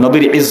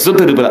 নবীর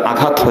ইজ্জতের উপর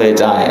আঘাত হয়ে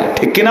যায়,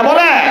 ঠিক কিনা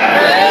বলে?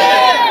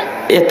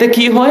 এতে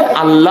কি হয়?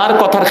 আল্লাহর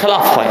কথার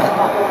খেলাফ হয়।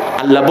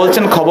 আল্লাহ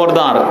বলছেন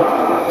খবরদার,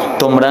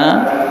 তোমরা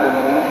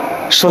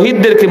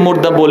শহীদদেরকে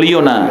মুর্দা বলিও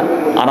না।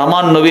 আর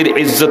আমার নবীর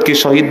ইজ্জত কি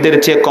শহীদদের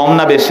চেয়ে কম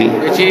না বেশি?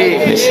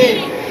 বেশি।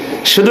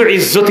 শুধু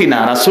ইজ্জতই না,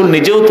 রাসূল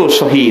নিজেও তো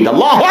শহীদ।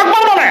 আল্লাহু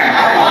আকবার বলেন।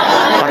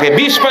 তাকে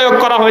বিষ প্রয়োগ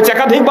করা হয়েছে,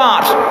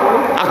 একাধিকবার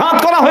আঘাত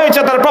করা হয়েছে,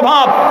 তার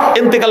প্রভাব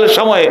ইন্তেকালের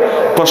সময়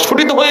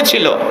প্রস্ফুটিত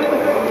হয়েছিল।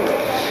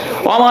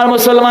 আমার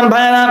মুসলমান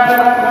ভাইরা,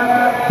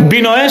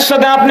 বিনয়ের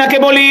সাথে আপনাকে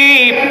বলি,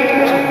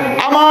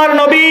 আমার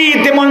নবী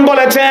তেমন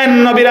বলেছেন,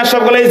 নবীরা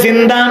সকলেই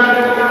জিন্দা,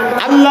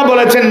 আল্লাহ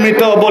বলেছেন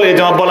মৃত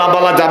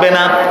বলা যাবে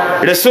না,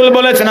 রাসূল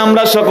বলেছেন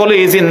আমরা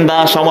সকলেই জিন্দা,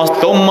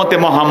 সমস্ত উম্মতে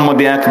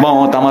মুহাম্মদী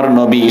একমত আমার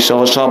নবী সহ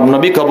সব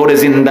নবী কবরে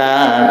জিন্দা।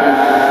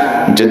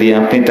 যদি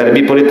আপনি তার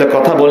বিপরীতে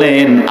কথা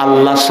বলেন,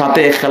 আল্লাহর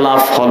সাথে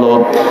খেলাফ হলো,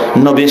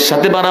 নবীর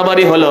সাথে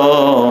বাড়াবাড়ি হলো,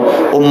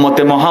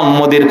 উম্মতে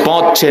মুহাম্মদীর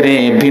পথ ছেড়ে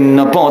ভিন্ন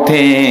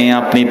পথে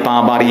আপনি পা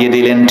বাড়িয়ে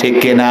দিলেন, ঠিক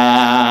কিনা?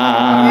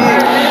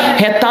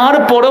 হ্যাঁ,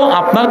 তারপরেও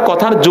আপনার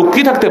কথার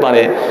যুক্তি থাকতে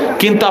পারে,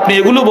 কিন্তু আপনি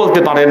এগুলো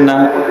বলতে পারেন না,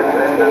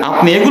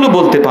 আপনি এগুলো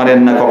বলতে পারেন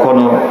না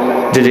কখনো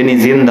যে যিনি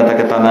জিন্দা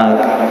তাকে তালাক।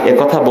 এ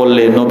কথা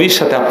বললে নবীর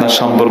সাথে আপনার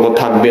সম্পর্ক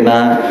থাকবে না,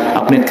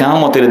 আপনি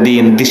কিয়ামতের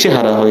দিন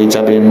দিশেহারা হয়ে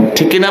যাবেন,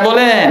 ঠিক কিনা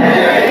বলেন?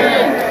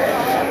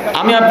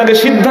 আমি আপনাকে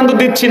সিদ্ধান্ত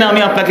দিচ্ছি না,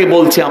 আমি আপনাকে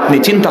বলছি আপনি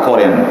চিন্তা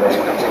করেন।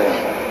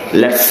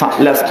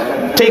 Let's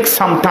take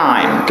some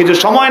time, কিছু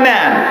সময়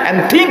নেন and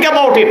think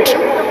about it।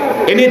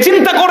 এ নিয়ে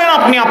চিন্তা করেন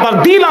আপনি, আপনার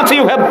দিল আছে,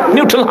 you have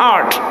neutral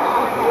heart,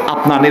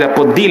 আপনার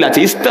নিরাপদ দিল আছে।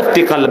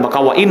 ইস্তাফতি কলবাকা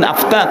ওয়া ইন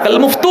আফতাকাল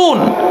মুফতুন,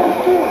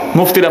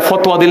 মুফতিরা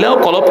ফতোয়া দিলেও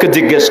কলবকে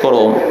জিজ্ঞেস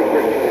করো,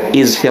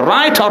 is he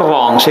write or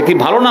wrong, সে কি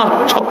ভালো না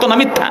সত্য না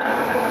মিথ্যা।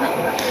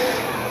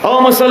 ও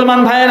মুসলমান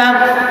ভাইরা,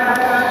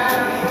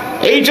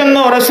 এই জন্য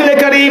রাসূল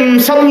করিম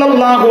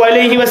সাল্লাল্লাহু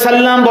আলাইহি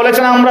ওয়াসাল্লাম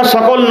বলেছেন আমরা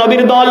সকল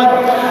নবীর দল,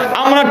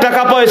 আমরা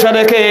টাকা পয়সা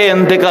রেখে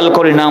ইন্তেকাল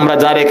করি না, আমরা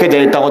যা রেখে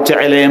যাই তা হচ্ছে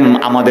ইলম,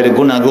 আমাদের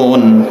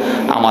গুনাহগুন।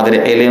 আমাদের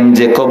ইলম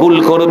যে কবুল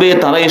করবে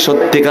তারাই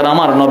সত্যিকার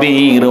আমার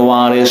নবীর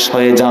ওয়ারিস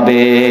হয়ে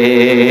যাবে।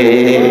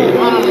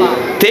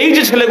 এই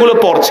যে ছেলেগুলো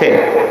পড়ছে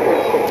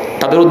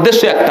তাদের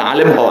উদ্দেশ্য একটা,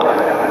 আলেম হওয়া।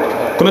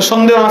 কোনো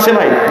সন্দেহ আছে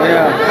ভাই?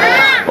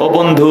 ও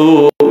বন্ধু,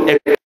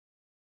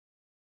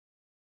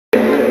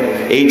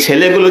 এই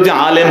ছেলেগুলো যে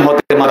আলেম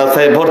হতে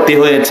মাদ্রাসায় ভর্তি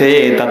হয়েছে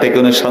তাতে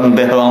কোনো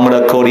সন্দেহ আমরা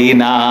করি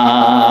না।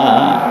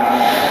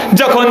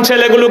 যখন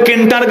ছেলেগুলো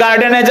কিন্ডার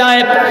গার্ডেনে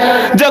যায়,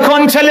 যখন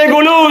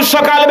ছেলেগুলো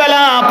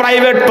সকালবেলা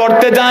প্রাইভেট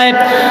পড়তে যায়,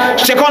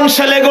 সেখন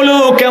ছেলেগুলো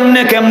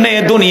কেমনে কেমনে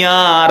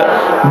দুনিয়ার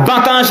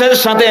বাতাসের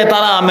সাথে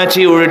তারা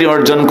ম্যাচিউরিটি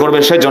অর্জন করবে,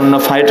 সেজন্য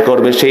ফাইট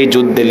করবে, সেই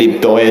যুদ্ধে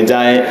লিপ্ত হয়ে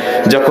যায়।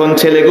 যখন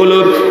ছেলেগুলো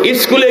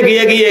স্কুলে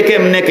গিয়ে গিয়ে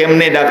কেমনে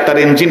কেমনে ডাক্তার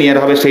ইঞ্জিনিয়ার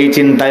হবে সেই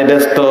চিন্তায়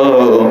ব্যস্ত,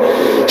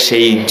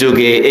 সেই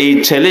যুগে এই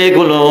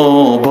ছেলেগুলো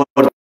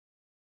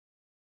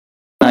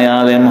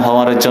আলেম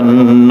হওয়ার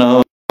জন্য।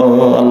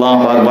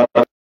 আল্লাহু আকবার।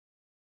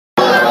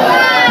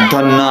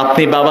 ধন্য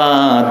আপনি বাবা,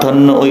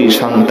 ধন্য ওই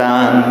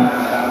সন্তান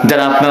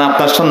যারা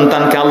আপনার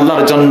সন্তানকে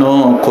আল্লাহর জন্য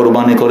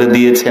কোরবানি করে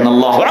দিয়েছেন।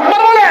 আল্লাহু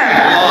আকবার বলেন।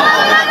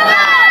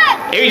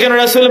 এই জন্য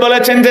রাসূল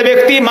বলেছেন যে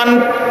ব্যক্তি মান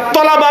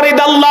তালাবা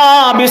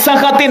রিদাল্লাহ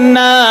বিসাখাতিন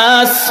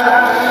নাস,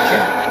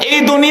 এই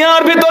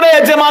দুনিয়ার ভিতরে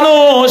যে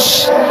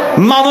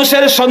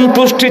মানুষের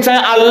সন্তুষ্টি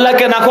চায়,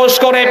 আল্লাহকে নাকশ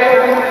করে,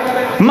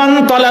 মান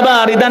তালাবা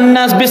রিদান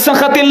নাস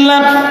বিসাখাতিল্লাহ,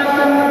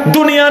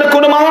 দুনিয়ার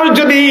কোন মানুষ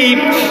যদি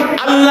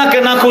আল্লাহকে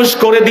নাখুশ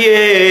করে দিয়ে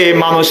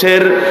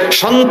মানুষের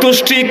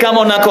সন্তুষ্টি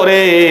কামনা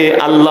করে,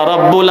 আল্লাহ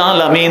রাব্বুল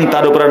আলামিন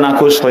তার উপরে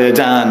নাখুশ হয়ে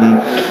যান।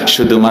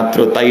 শুধুমাত্র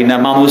তাই না,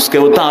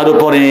 মানুষকেও তার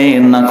উপরে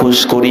নাখুশ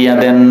করিয়া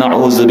দেন।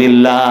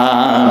 নাউযুবিল্লাহ।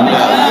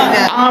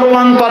 আর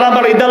মান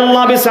তালাবা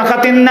রিদাল্লাহ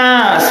বিসাখাতিন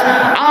নাস,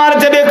 আর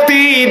যে ব্যক্তি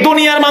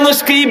দুনিয়ার মানুষ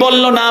কি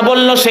বলল না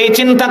বলল সেই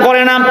চিন্তা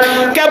করে না,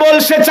 কেবল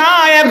সে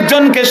চায়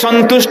একজনকে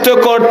সন্তুষ্ট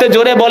করতে।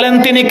 জোরে বলেন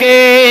তিনি কে?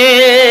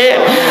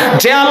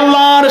 যে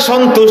আল্লাহর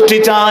সন্তুষ্টি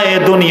চায়,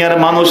 দুনিয়ার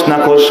মানুষ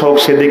নাখোশ হোক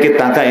সেদিকে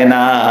তাকায়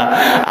না।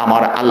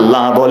 আমার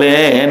আল্লাহ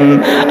বলেন,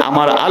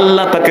 আমার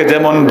আল্লাহ তাকে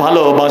যেমন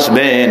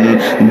ভালোবাসবেন,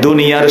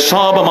 দুনিয়ার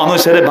সব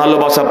মানুষের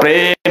ভালোবাসা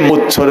প্রেম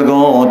উৎসর্গ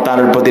তার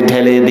প্রতি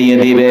ঢেলে দিয়ে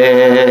দিবে।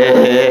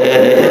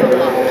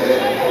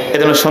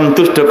 এজন্য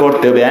সন্তুষ্ট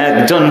করতে হবে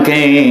একজনকে।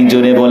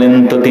 জোরে বলেন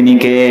তো তিনি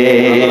কে?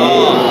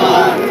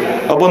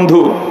 ও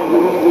বন্ধু,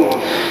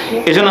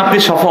 এজন্য আপনি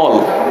সফল,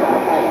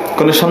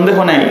 কোনো সন্দেহ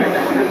নেই।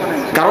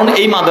 কারণ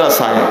এই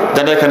মাদ্রাসায়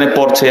যারা এখানে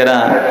পড়ছে, এরা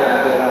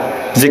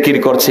জিকির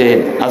করছে,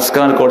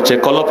 আজকার করছে,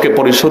 কলবকে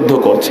পরিশুদ্ধ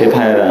করছে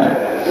ভাইয়েরা।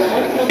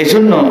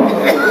 এজন্য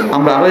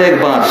আমরা আরো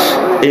একবার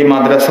এই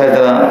মাদ্রাসায়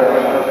যারা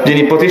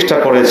যিনি প্রতিষ্ঠা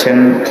করেছেন,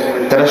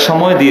 তারা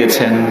সময়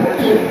দিয়েছেন,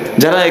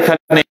 যারা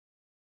এখানে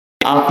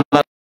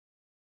আপনার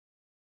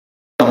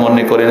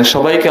মনে করেন,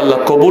 সবাইকে আল্লাহ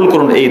কবুল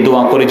করুন, এই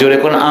দোয়া করি। জোরে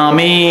করুন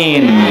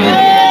আমিন।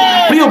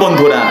 প্রিয়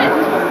বন্ধুরা,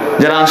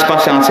 যারা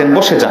আশপাশে আছেন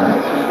বসে যান,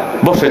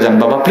 বসে যান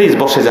বাবা, প্লিজ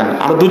বসে যান।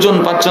 আর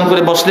 2-5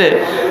 করে বসলে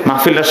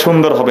মাহফিলটা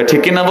সুন্দর হবে,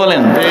 ঠিক কিনা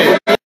বলেন?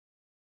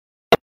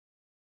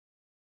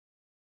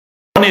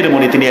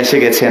 মনি তিনি এসে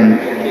গেছেন,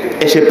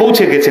 এসে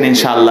পৌঁছে গেছেন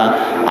ইনশাআল্লাহ।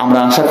 আমরা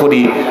আশা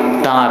করি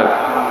তার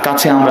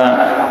কাছে আমরা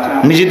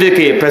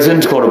নিজেদেরকে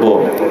প্রেজেন্ট করব।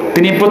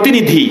 তিনি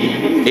প্রতিনিধি,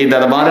 এই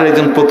দরবারের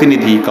একজন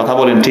প্রতিনিধি, কথা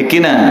বলেন ঠিক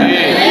কিনা?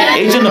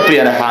 এই জন্য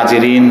প্রিয়ারা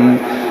হাজিরিন,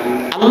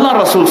 আল্লাহ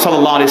রাসূল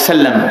সাল্লাল্লাহু আলাইহি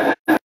সাল্লাম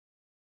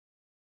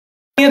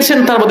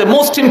তার মধ্যে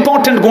মোস্ট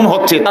ইম্পর্টেন্ট গুণ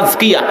হচ্ছে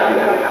তাজকিয়া।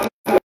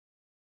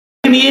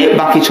 নিয়ে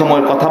বাকি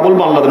সময় কথা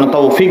বলবো। আল্লাহ যেন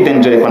তৌফিক দেন।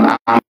 জোরে কোন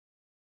আমিন।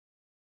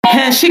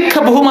 হ্যাঁ, শিক্ষা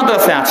বহু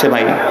মাদ্রাসায় আছে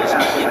ভাই,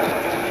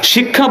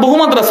 শিক্ষা বহু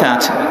মাদ্রাসায়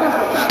আছে,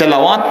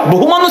 তেলাওয়াত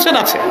বহু মানুষের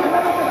আছে,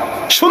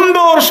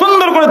 সুন্দর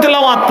সুন্দর করে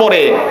তেলাওয়াত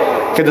পড়ে,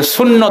 কিন্তু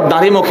সুন্নত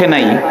দাড়ি মুখে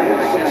নাই,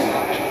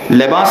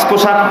 লেবাস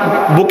পোশাক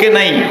বুকে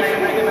নাই,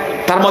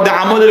 তার মধ্যে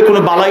আমলের কোনো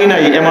বালাই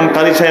নাই। এমন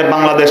কারি সাহেব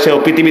বাংলাদেশে ও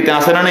পৃথিবীতে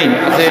আছে না? নেই?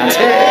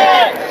 আছে।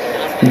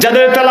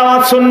 যাদের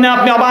তেলাওয়াত শুনলে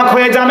আপনি অবাক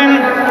হয়ে যাবেন।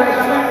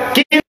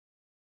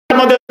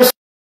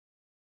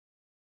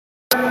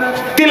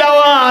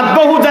 তিলাওয়াত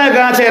বহু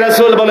জায়গা আছে।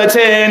 রাসূল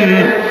বলেছেন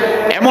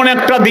এমন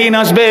একটা দিন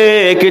আসবে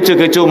কিছু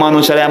কিছু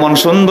মানুষের এমন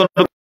সুন্দর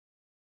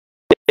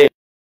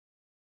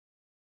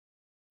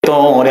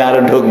তোরে আর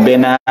ঢুকবে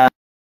না।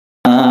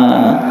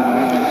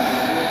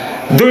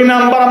 2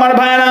 নাম্বার আমার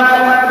ভাইরা,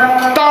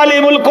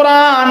 তালিমুল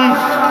কোরআন,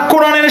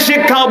 কোরআনের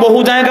শিক্ষা বহু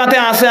জায়গাতে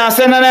আছে,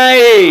 আছে না নাই?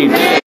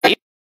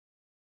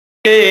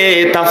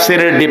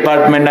 তাফসীরের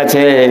ডিপার্টমেন্ট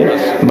আছে,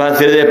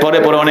 পরে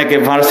পরে অনেকে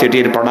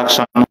ভার্সিটির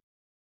প্রোডাকশন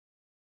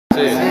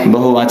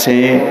বহু আছে।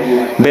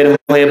 বের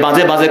হয়ে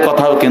বাজে বাজে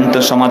কথাও কিন্তু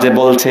সমাজে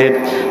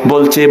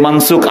বলছে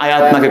মানসুখ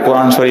আয়াত নাকি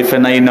কোরআন শরীফে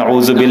নাই।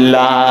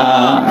 নাউযুবিল্লাহ।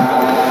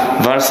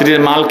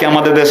 ভার্সিটির মাল কি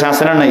আমাদের দেশে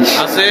আছে না নাই?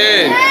 আছে।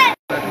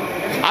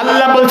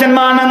 আল্লাহ বলছেন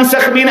মা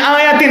নানসাখ মিন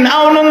আয়াতিন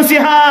আও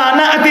নুনসিহা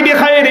নাতি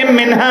বিখাইরিম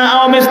মিনহা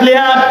আও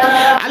মিসলিহা।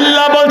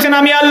 আল্লাহ বলছেন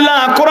আমি আল্লাহ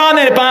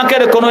কোরআনের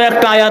পাকের কোন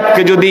একটা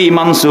আয়াতকে যদি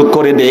মানসুখ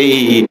করে দেই,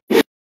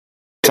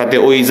 সাথে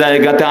ওই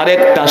জায়গাতে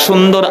আরেকটা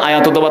সুন্দর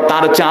আয়াত অথবা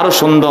তার চেয়ে আরো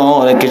সুন্দর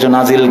কিছু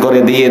নাজিল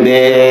করে দিয়ে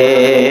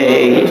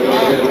দেই।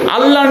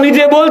 আল্লাহ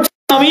নিজে বলছেন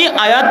আমি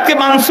আয়াতকে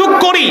মানসুখ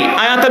করি,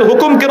 আয়াতের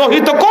হুকুমকে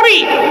রহিত করি,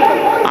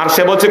 আর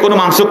সে বলছে কোনো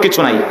মানসুখ কিছু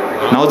নাই।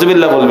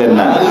 নাউযুবিল্লাহ বলবেন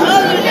না?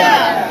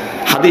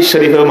 হাদিস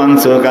শরীফেও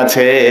মানসুখ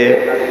আছে।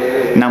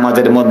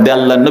 নামাজের মধ্যে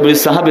আল্লাহ নবী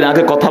সাহাবীর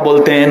আগে কথা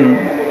বলতেন,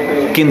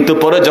 কিন্তু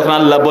পরে যখন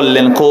আল্লাহ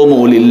বললেন কুমু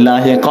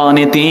লিল্লাহি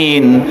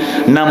কানিতিন,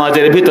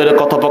 নামাজের ভিতরে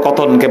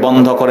কথোপকথনকে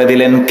বন্ধ করে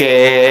দিলেন কে?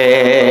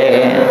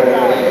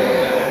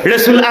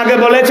 রাসূল আগে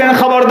বলেছেন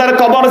খবরদার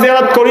কবর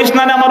জিয়ারত করিস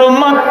না আমার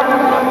উম্মত,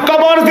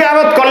 কবর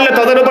জিয়ারত করলে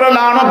তাদের উপরে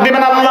লানত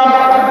দিবেন আল্লাহ।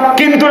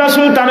 কিন্তু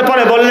রাসূল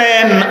তারপরে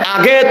বললেন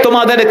আগে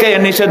তোমাদেরকে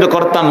নিষেধ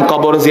করতাম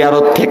কবর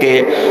জিয়ারত থেকে,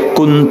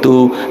 কুনতু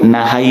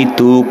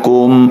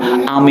নাহাইতুকুম,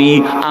 আমি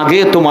আগে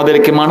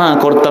তোমাদেরকে মানা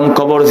করতাম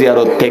কবর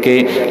জিয়ারত থেকে,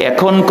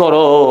 এখন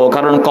করো,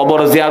 কারণ কবর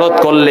জিয়ারত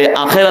করলে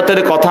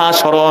আখিরাতের কথা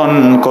স্মরণ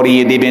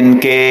করিয়ে দিবেন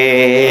কে?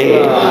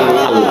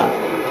 আল্লাহ।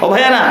 ও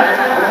ভাইয়া,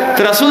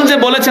 রাসূল যে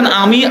বলেছেন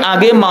আমি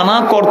আগে মানা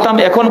করতাম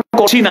এখন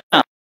করছি না,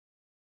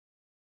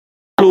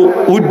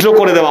 উইথড্র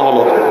করে দেওয়া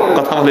হলো।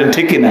 কথা বলেন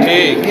ঠিক কি না?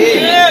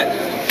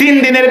 3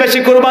 দিনের বেশি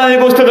কুরবানির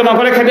গোশত জমা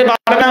করে খেতে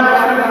পারবে না।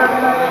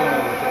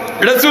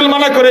 রাসূল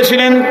মানা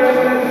করেছিলেন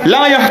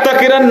লা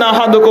ইয়াহতাকিরান্না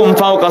আহাদুকুম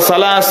ফাওকা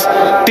সালাস,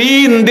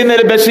 3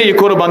 দিনের বেশি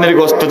কুরবানির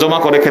গোশত জমা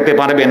করে খেতে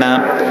পারবে না।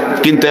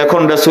 কিন্তু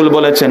এখন রাসূল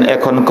বলেছেন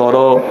এখন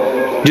করো।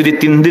 যদি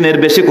 3 দিনের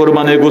বেশি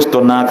কুরবানির গোশত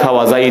না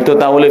খাওয়া যাইতো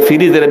তাহলে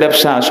ফ্রিজের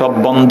ব্যবসা সব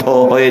বন্ধ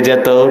হয়ে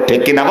যেত।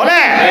 ঠিক কি না বলে?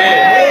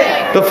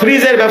 তো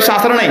ফ্রিজের ব্যবসা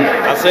আছে না নাই?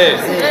 আছে।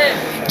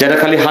 যারা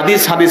খালি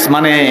হাদিস হাদিস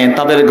মানে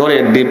তাদের ঘরে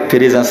ডিপ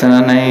ফ্রিজ আছে না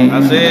নাই?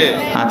 আছে।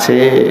 আছে।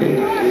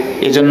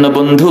 এজন্য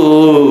বন্ধু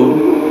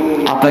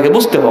আপনাকে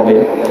বুঝতে হবে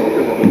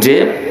যে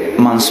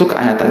মানসুখ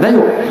আয়াত, যাই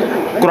হোক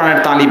কোরআনের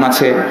তালিম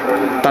আছে,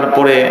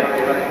 তারপরে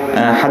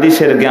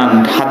হাদিসের জ্ঞান,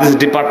 হাদিস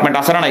ডিপার্টমেন্ট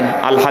আছে না নাই?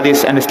 আল হাদিস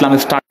এন্ড ইসলামিক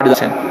স্টাডিজ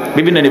আছে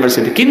বিভিন্ন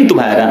ইউনিভার্সিটি। কিন্তু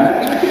ভাইরা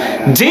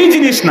যেই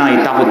জিনিস নাই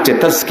তা হচ্ছে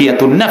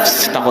তাজকিয়াতুন নফস,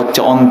 তা হচ্ছে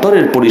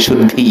অন্তরের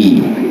পরিশুদ্ধি।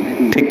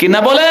 ঠিক কি না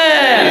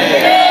বলেন?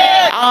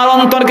 আর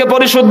অন্তরকে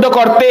পরিশুদ্ধ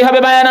করতেই হবে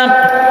ভাইরা।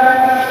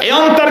 এই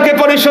অন্তরকে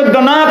পরিশুদ্ধ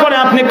না করে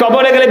আপনি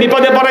কবরে গেলে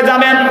বিপদে পড়ে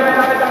যাবেন।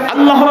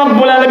 আল্লাহ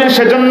রাব্বুল আলামিন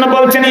সেজন্য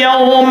বলছেন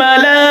ইয়াউমা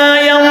লা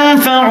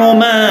ইয়ানফাউ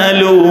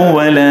মালু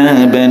ওয়ালা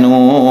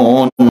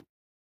বানুন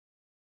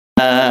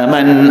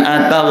মান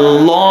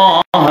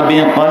আতাল্লাহ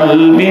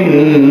বিকলবিন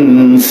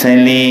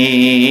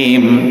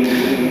সালিম।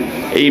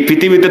 এই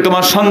পৃথিবীতে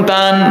তোমার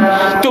সন্তান,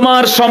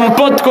 তোমার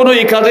সম্পদ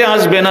কোনোই কাজে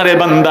আসবে না রে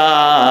বান্দা।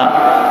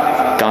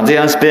 কাজে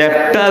আসবে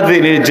একটা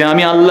জিনিস, যে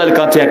আমি আল্লাহর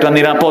কাছে একটা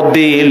নিরাপদ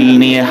দিল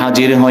নিয়ে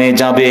হাজির হয়ে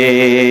যাবে।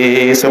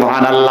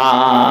 সুবহানাল্লাহ।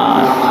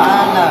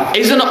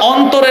 এই জন্য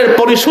অন্তরের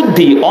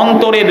পরিশুদ্ধি,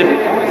 অন্তরের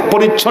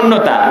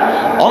পরিচ্ছন্নতা,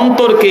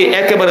 অন্তরকে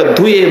একেবারে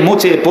ধুয়ে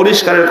মুছে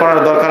পরিষ্কার করার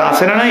দরকার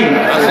আছে না নাই?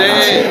 আছে।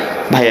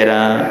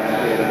 ভাইয়েরা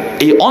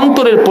এই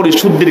অন্তরের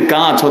পরিশুদ্ধির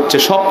কাজ হচ্ছে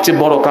সবচেয়ে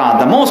বড় কাজ,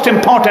 the most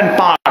important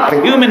part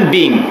human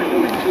being.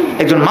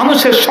 একজন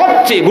মানুষের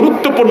সবচেয়ে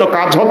গুরুত্বপূর্ণ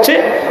কাজ হচ্ছে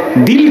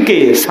দিলকে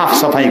সাফ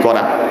সাফাই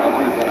করা।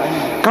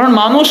 কারণ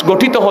মানুষ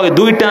গঠিত হয়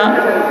 2টা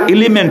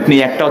এলিমেন্ট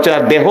নিয়ে, একটা হচ্ছে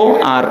দেহ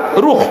আর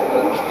রূহ।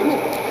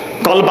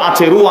 কলব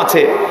আছে, রূহ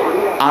আছে,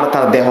 আর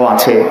তার দেহ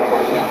আছে।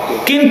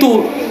 কিন্তু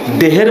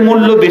দেহের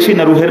মূল্য বেশি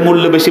না রুহের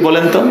মূল্য বেশি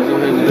বলেন তো?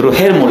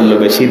 রুহের মূল্য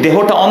বেশি।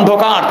 দেহটা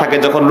অন্ধকার থাকে,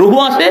 যখন রুহ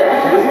আসে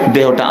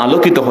দেহটা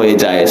আলোকিত হয়ে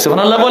যায়।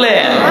 সুবহানাল্লাহ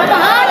বলেন।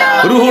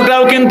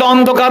 রুহটাও কিন্তু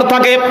অন্ধকার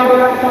থাকে,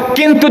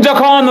 কিন্তু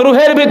যখন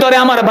রুহের ভিতরে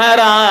আমার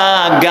ভাইরা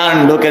জ্ঞান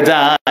ঢুকে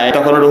যায়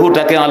তখন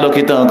রুহটাকে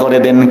আলোকিত করে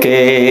দেন কে?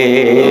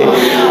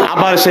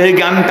 আবার সেই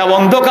জ্ঞানটা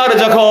অন্ধকার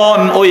যখন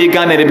ওই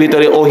জ্ঞানের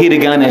ভিতরে ওহির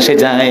জ্ঞান এসে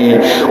যায়,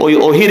 ওই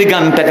ওহির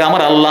জ্ঞানটাকে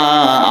আমার আল্লাহ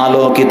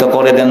আলোকিত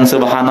করে দেন।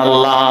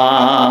 সুবহানাল্লাহ।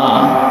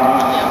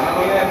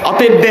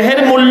 অতএব দেহের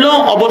মূল্য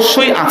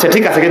অবশ্যই আছে,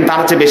 ঠিক আছে, কিন্তু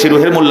তার চেয়ে বেশি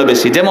রুহের মূল্য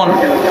বেশি। যেমন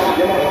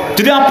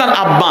যদি আপনার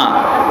আব্বা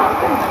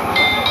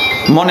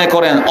মনে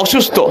করেন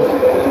অসুস্থ,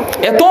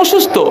 এত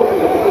অসুস্থ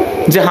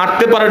যে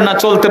হাঁটতে পারেন না,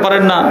 চলতে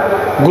পারেন না,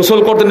 গোসল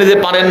করতে নিজে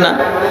পারেন না,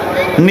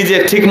 নিজে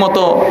ঠিক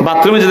মতো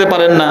বাথরুমে যেতে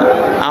পারেন না,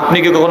 আপনি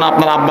কি কখনো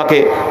আপনার আব্বাকে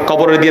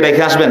কবরে দিয়ে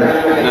রেখে আসবেন?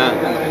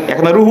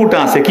 এখন রুহুটা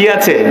আছে, কি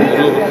আছে?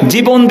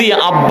 জীবন দিয়ে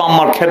আব্বা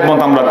আম্মার খেদমত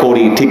আমরা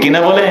করি, ঠিক কিনা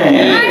বলে?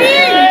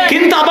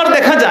 কিন্তু আবার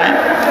দেখা যায়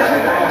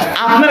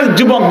আপনার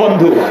যুবক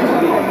বন্ধু,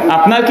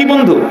 আপনার কি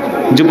বন্ধু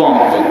যুবক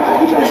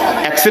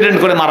অ্যাক্সিডেন্ট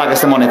করে মারা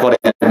গেছে, মনে করেন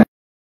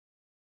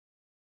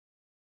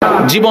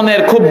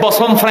জীবনের খুব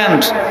বসম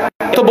ফ্রেন্ড,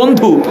 তো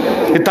বন্ধু,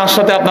 তার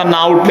সাথে আপনার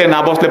না উঠলে না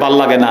বসলে ভাল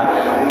লাগে না,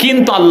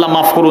 কিন্তু আল্লাহ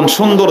মাফ করুন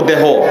সুন্দর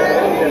দেহ,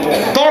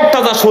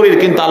 তরতাজা শরীর,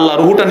 কিন্তু আল্লাহ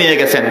রুহুটা নিয়ে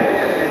গেছেন।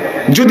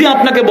 যদি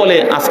আপনাকে বলে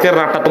আজকের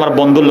রাতটা তোমার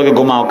বন্ধুর লোকে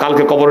ঘুমাও,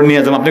 কালকে কবরে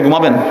নিয়ে যাবেন, আপনি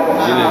ঘুমাবেন?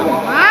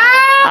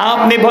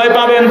 আপনি ভয়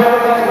পাবেন,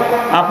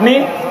 আপনি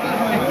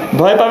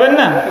ভয় পাবেন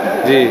না?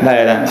 জি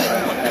ভাইরা,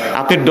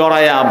 আপনি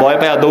ডরায়া ভয়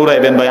পায়া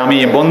দৌড়াইবেন, ভাই আমি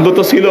বন্ধু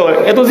তো ছিল,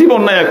 এত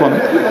জীবন নাই এখন,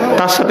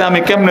 তার সাথে আমি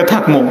কেমনে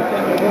থাকবো?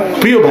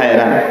 প্রিয়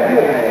ভাইরা,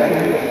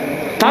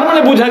 তার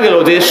মানে বোঝা গেল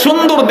যে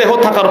সুন্দর দেহ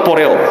থাকার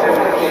পরেও,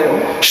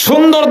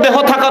 সুন্দর দেহ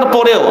থাকার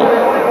পরেও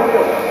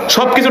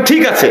সবকিছু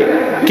ঠিক আছে,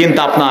 কিন্তু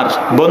আপনার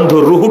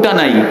বন্ধুর রুহুটা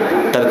নাই,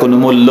 তার কোনো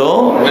মূল্য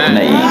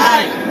নাই।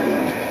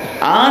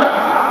 আর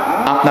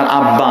আপনার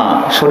আব্বা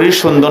শরীর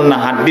সুন্দর না,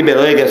 হাড্ডি বের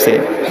হয়ে গেছে,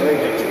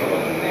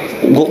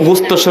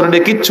 গোস্ত শরীরে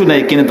কিচ্ছু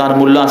নেই, কিন্তু তার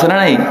মূল্য আছে না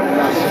নাই?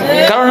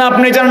 কারণ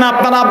আপনি জানেন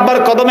আপনার আব্বার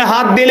কদমে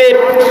হাত দিলে,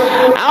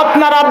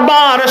 আপনার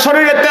আব্বার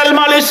শরীরে তেল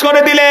মালিশ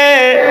করে দিলে,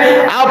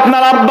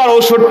 আপনার আব্বার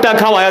ওষুধটা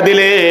খাওয়ায়া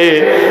দিলে,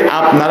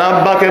 আপনার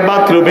আব্বাকে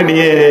বাথরুমে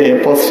নিয়ে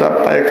প্রস্রাব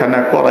পায়খানা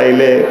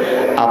করাইলে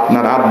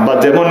আপনার আব্বা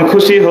যেমন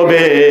খুশি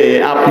হবে,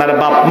 আপনার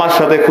বাপ মার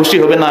সাথে খুশি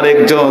হবে না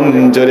আরেকজন।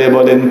 জোরে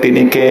বলেন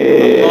তিনি কে?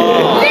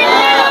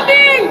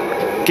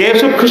 কে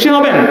সব খুশি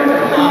হবেন?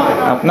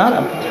 আপনার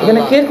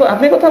এখানে কে?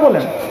 আপনি কথা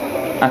বলেন,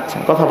 আচ্ছা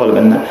কথা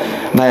বলবেন না।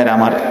 ভাইয়েরা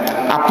আমার,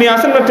 আপনি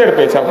আসেন না, টের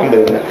পেয়েছে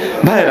আলহামদুলিল্লাহ।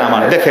 ভাইয়েরা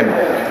আমার দেখেন,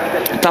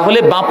 তাহলে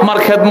বাপ মার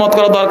খেদমত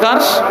করা দরকার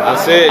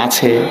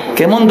আছে।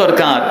 কেমন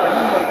দরকার?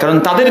 কারণ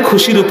তাদের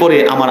খুশির উপরে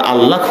আমার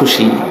আল্লাহ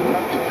খুশি,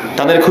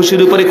 তাদের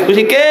খুশির উপরে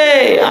খুশি কে?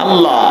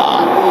 আল্লাহ।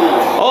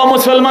 ও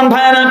মুসলমান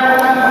ভাইয়েরা,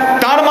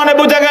 তার মানে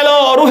বোঝা গেল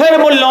রুহের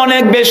মূল্য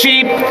অনেক বেশি,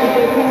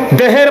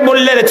 দেহের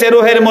মূল্যের চেয়ে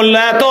রুহের মূল্য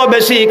এত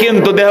বেশি।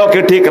 কিন্তু দেহকে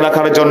ঠিক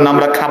রাখার জন্য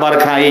আমরা খাবার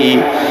খাই,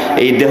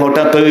 এই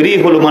দেহটা তৈরি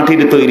হলো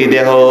মাটির তৈরি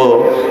দেহ।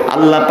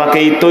 আল্লাহ পাক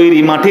এই তৈরি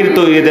মাটির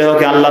তৈরি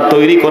দেহকে আল্লাহ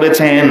তৈরি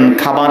করেছেন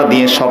খাবার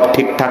দিয়ে, সব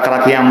ঠিকঠাক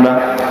রাখি আমরা।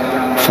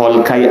 ফল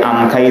খাই, আম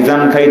খাই,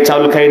 জাম খাই,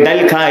 চাউল খাই,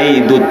 ডাল খাই,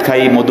 দুধ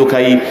খাই, মধু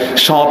খাই,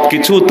 সব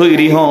কিছু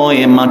তৈরি হয়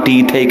মাটি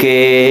থেকে।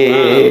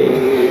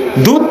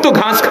 দুধ তো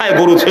ঘাস খায়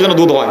গরু, সেজন্য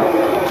দুধ হয়,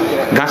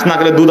 ঘাস না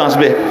খেলে দুধ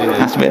আসবে?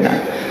 আসবে না।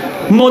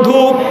 মধু,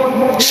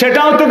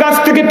 সেটাও তো গাছ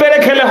থেকে পেরে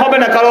খেলে হবে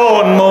না,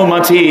 কারণ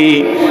মৌমাছি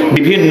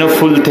বিভিন্ন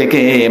ফুল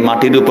থেকে,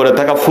 মাটির উপরে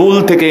থাকা ফুল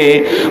থেকে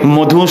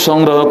মধু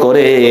সংগ্রহ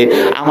করে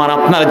আমার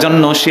আপনার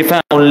জন্য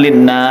শিফাউল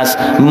লিন্নাস,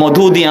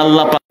 মধু দিয়ে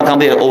আল্লাহ পাক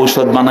আমাদের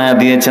ঔষধ বানায়া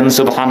দিয়েছেন।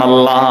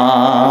 সুবহানাল্লাহ।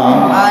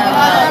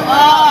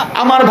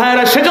 আমার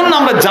ভাইরা, সেজন্য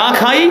আমরা যা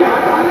খাই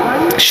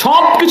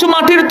সব কিছু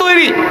মাটির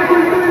তৈরি,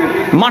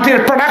 মাটির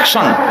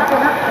প্রোডাকশন।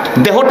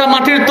 দেহটা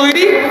মাটির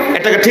তৈরি,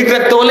 এটাকে ঠিক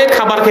রাখতে হলে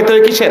খাবার খেতে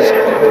হয় কিসের?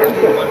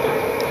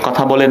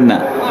 কথা বলেন না,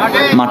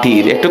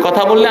 মাটির। একটু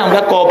কথা বললে আমরা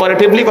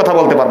কোঅপারেটিভলি কথা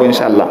বলতে পারবো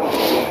ইনশাআল্লাহ।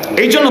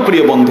 এই জন্য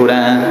প্রিয় বন্ধুরা,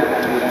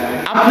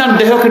 আপনার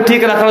দেহকে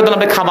ঠিক রাখার জন্য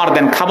আপনি খাবার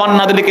দেন, খাবার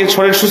না দিলে কি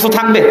শরীর সুস্থ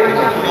থাকবে?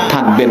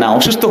 থাকবে না,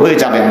 অসুস্থ হয়ে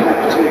যাবেন।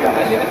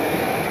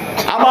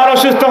 আবার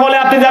অসুস্থ হলে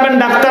আপনি যাবেন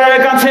ডাক্তারের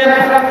কাছে,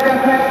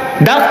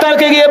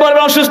 ডাক্তারকে গিয়ে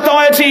বলবেন অসুস্থ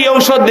হয়েছি,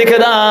 ঔষধ লিখে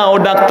দাও।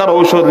 ডাক্তার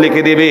ঔষধ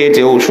লিখে দেবে,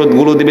 যে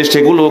ঔষধগুলো দিবে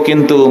সেগুলো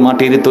কিন্তু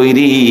মাটির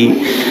তৈরি,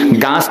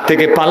 গাছ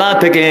থেকে, পালা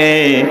থেকে,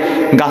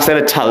 গাছের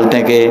ছাল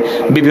থেকে,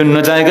 বিভিন্ন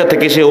জায়গা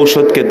থেকে সে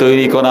ঔষধকে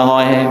তৈরি করা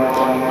হয়।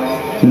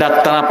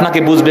 ডাক্তার আপনাকে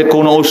বুঝবে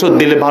কোন ঔষধ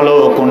দিলে ভালো,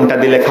 কোনটা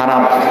দিলে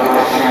খারাপ।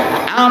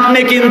 আপনি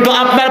কিন্তু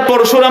আপনার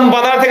পরশুরাম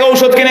বাজার থেকে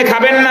ঔষধ কিনে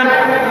খাবেন না।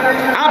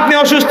 আপনি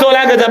অসুস্থ হলে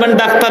আগে যাবেন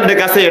ডাক্তারের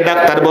কাছে,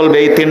 ডাক্তার বলবে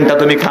এই তিনটা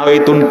তুমি খাও,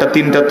 এই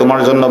তিনটা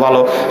তোমার জন্য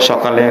ভালো,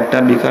 সকালে একটা,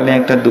 বিকালে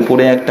একটা,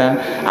 দুপুরে একটা।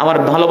 আবার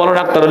ভালো ভালো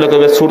ডাক্তার হলে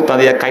কবে সুরতা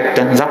দিয়ে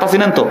কাইটটা, জাতা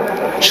চিনেন তো,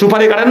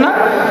 সুপারি কাটেন না,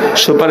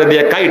 সুপারি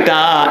দিয়ে কাইটা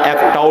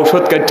একটা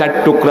ঔষধকে 4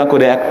 টুকরা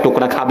করে 1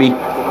 টুকরা খাবি।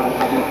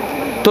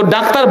 তো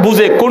ডাক্তার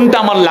বুঝে কোনটা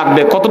আমার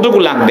লাগবে, কতটুকু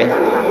লাগবে,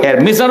 এর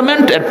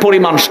মেজারমেন্ট, এর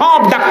পরিমাণ সব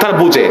ডাক্তার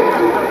বুঝে,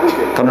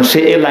 কারণ সে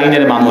এ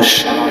লাইনের মানুষ।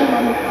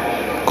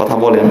 কথা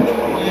বলেন।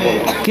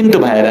 কিন্তু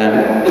ভাইরা,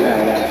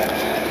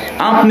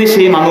 আপনি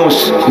সেই মানুষ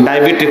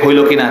ডায়াবেটিক হইল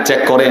কিনা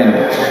চেক করেন।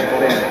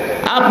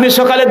 আপনি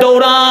সকালে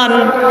দৌড়ান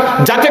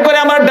যাতে করে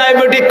আমার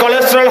ডায়াবেটিক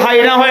কোলেস্টেরল হাই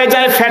না হয়ে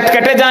যায়, ফ্যাট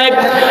কেটে যায়।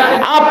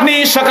 আপনি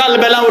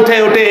সকালবেলা উঠে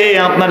উঠে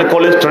আপনার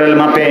কোলেস্টেরল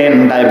মাপেন,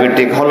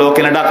 ডায়াবেটিক হলো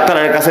কিনা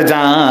ডাক্তারের কাছে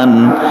যান।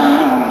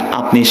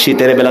 আপনি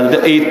শীতের বেলা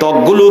এই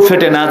ত্বকগুলো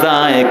ফেটে না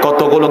যায়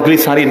কতগুলো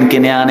গ্লিসারিন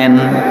কিনে আনেন।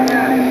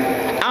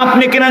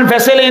 আপনি কিনেন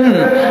ভ্যাসেলিন,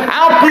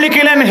 আপনি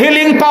কিনেন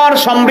হিলিং পাওয়ার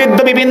সমৃদ্ধ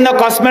বিভিন্ন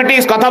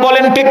কসমেটিক্স, কথা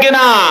বলেন ঠিক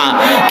কিনা?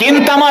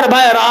 কিন্তু আমার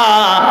ভাইরা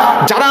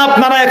যারা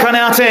আপনারা এখানে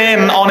আছেন,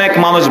 অনেক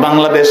মানুষ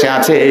বাংলাদেশে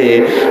আছে,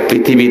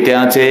 পৃথিবীতে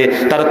আছে,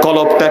 তার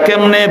কলবটা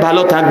কেমনে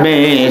ভালো থাকবে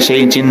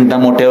সেই চিন্তা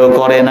মোটেও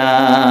করে না।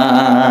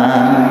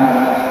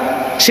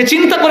 সে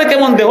চিন্তা করে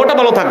কেমন দেহটা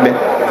ভালো থাকবে।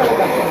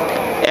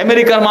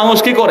 আমেরিকার মানুষ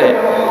কি করে?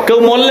 কেউ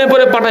মরলে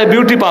পরে পাঠায়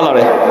বিউটি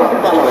পার্লারে।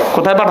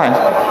 কোথায় পাঠায়?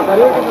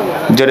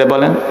 জোরে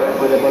বলেন।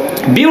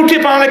 বিউটি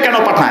পার্লারে কেন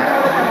পাঠায়?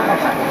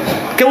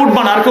 কেউ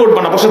উঠবা না, আর কেউ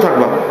উঠবা না, বসে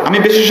থাকবা, আমি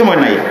বেশি সময়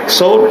নাই,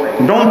 so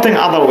don't think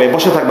other way,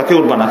 বসে থাকবা, কেউ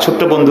উঠবা না।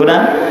 ছোট্ট বন্ধুরা,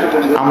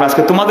 আমরা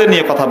আজকে তোমাদের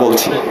নিয়ে কথা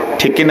বলছি,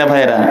 ঠিক কিনা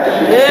ভাইয়েরা?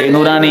 এই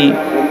নুরানি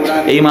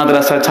এই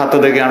মাদ্রাসার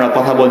ছাত্রদেরকে আমরা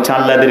কথা বলছি,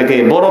 আল্লাহদেরকে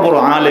বড় বড়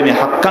আলেমে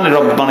হাক্কানি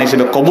রব্বানি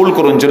হিসেবে কবুল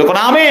করুন, জোরে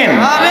করুন আমিন।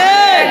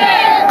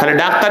 খালি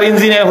ডাক্তার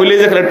ইঞ্জিনিয়ার হইলে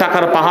যে খালি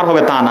টাকার পাহাড়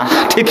হবে তা না,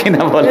 ঠিক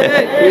কিনা বলে?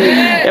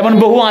 এমন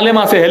বহু আলেম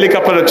আছে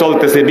হেলিকপ্টারে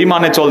চলতেছে,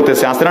 বিমানে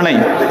চলতেছে, আছে না নাই?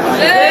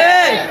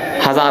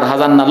 হাজার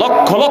হাজার না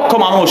লক্ষ লক্ষ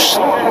মানুষ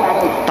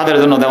তাদের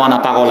জন্য দেওয়ানা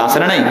পাগল, আছে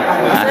না নাই?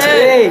 আছে।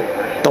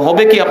 তো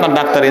হবে কি আপনার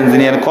ডাক্তার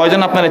ইঞ্জিনিয়ার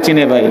কয়জন আপনারা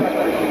চিনে ভাই?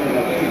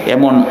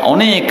 এমন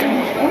অনেক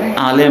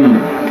আলেম,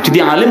 যদি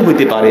আলেম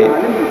হইতে পারে,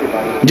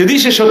 যদি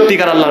সে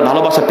সত্যিকার আল্লাহর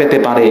ভালোবাসা পেতে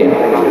পারে,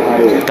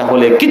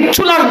 তাহলে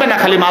কিচ্ছু লাগবে না,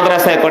 খালি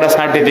মাদ্রাসায় কয়টা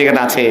সার্টিফিকেট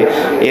আছে,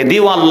 এ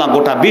দিও আল্লাহ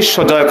গোটা বিশ্ব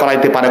জয়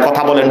করাইতে পারে,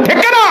 কথা বলেন ঠিক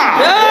না?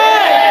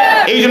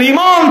 এই জন্য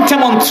ইমান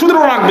যেমন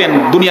সুদৃঢ় রাখবেন।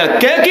 দুনিয়ার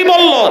কে কি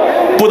বললো,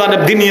 প্রধান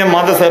দিনিয়া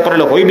মাদ্রাসায়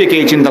পড়লে হইবে কি,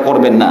 এই চিন্তা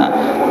করবেন না।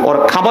 ওর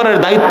খাবারের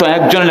দায়িত্ব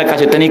একজনের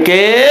কাছে, তিনি কে?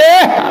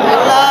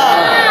 আল্লাহ।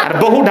 আর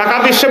বহু ঢাকা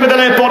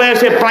বিশ্ববিদ্যালয়ে পড়ে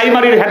এসে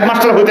প্রাইমারির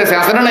হেডমাস্টার হইতেছে,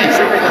 আছে না নাই?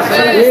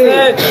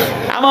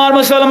 আমার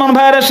মুসলমান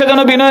ভাইয়েরা,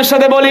 সেজন্য বিনয়ের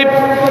সাথে বলি,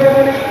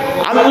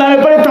 আল্লাহর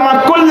উপরে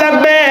তাওয়াক্কুল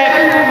লাগবে।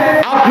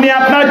 আপনি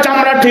আপনার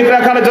চামড়া ঠিক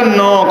রাখার জন্য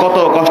কত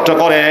কষ্ট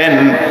করেন,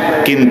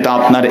 কিন্তু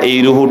আপনার এই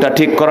রুহুটা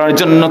ঠিক করার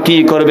জন্য কি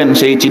করবেন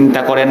সেই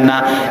চিন্তা করেন না।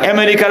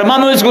 আমেরিকার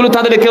মানুষগুলো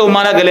তাদের কেউ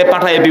মারা গেলে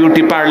পাঠায়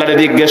বিউটি পার্লারে,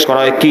 জিজ্ঞেস করা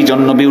হয় কি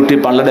জন্য বিউটি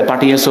পার্লারে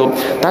পাঠিয়েছো,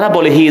 তারা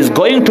বলে he is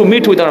going to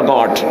meet with our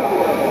god.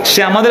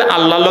 সে আমাদের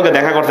আল্লাহর লগে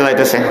দেখা করতে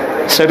যাইতেছে।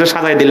 সেটা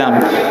সাজাই দিলাম,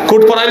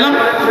 কোট পরাইলাম,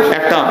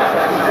 একটা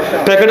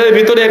প্যাকেটের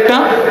ভিতরে একটা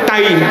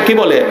টাই কি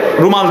বলে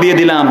রুমাল দিয়ে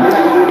দিলাম,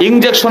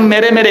 ইনজেকশন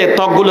মেরে মেরে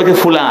ত্বকগুলোকে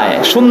ফুলায়,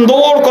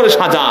 সুন্দর করে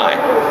সাজায়,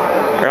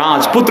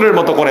 রাজপুত্রের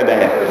মতো করে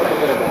দেয়।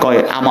 কয়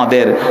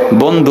আমাদের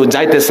বন্ধু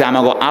যাইতেছে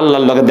আমাগো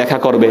আল্লাহর লগে দেখা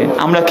করবে।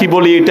 আমরা কি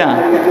বলি এটা?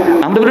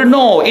 আমরা বলি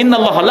নো,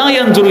 ইন্নাল্লাহ লা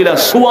ইয়ানজুরু ইলা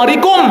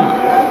সুওয়ারিকুম,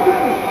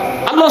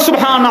 আল্লাহ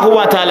সুবহানাহু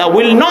ওয়া তাআলা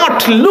will not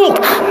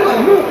look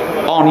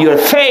on your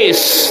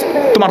face,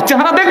 তোমার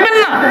চেহারা দেখবেন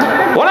না,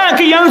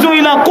 ওয়ালাকিন ইয়ানজুরু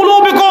ইলা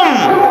কুলুবিকুম,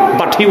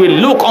 but he will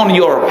look on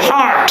your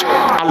heart,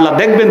 আল্লাহ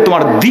দেখবেন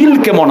তোমার দিল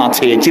কেমন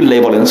আছে। চিল্লাই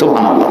বলেন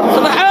সুবহানাল্লাহ,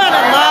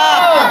 সুবহানাল্লাহ।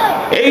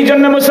 এই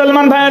জন্য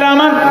মুসলমান ভাইয়েরা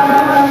আমার,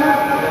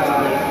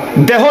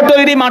 দেহ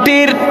তৈরি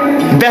মাটির,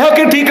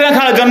 দেহকে ঠিক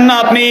রাখার জন্য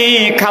আপনি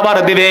খাবার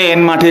দিবেন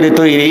মাটির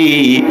তৈরি,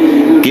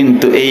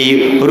 কিন্তু এই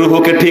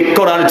রুহুকে ঠিক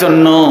করার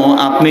জন্য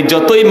আপনি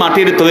যতই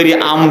মাটির তৈরি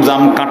আম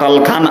জাম কাঁঠাল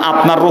খান,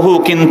 আপনার রুহু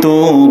কিন্তু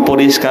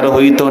পরিষ্কার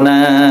হইতো না।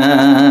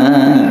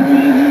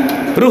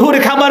 রুহুর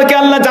খাবারকে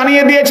আল্লাহ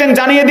জানিয়ে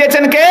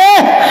দিয়েছেন কে?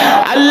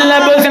 আল্লাহ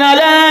বলেছেন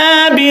আলা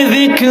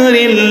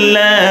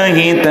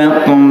বিযিকরিল্লাহি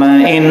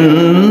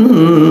তাতমাইন্নুল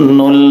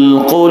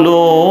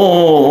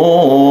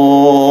কুলুব।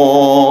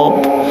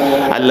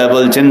 আল্লাহ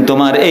বলছেন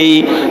তোমার এই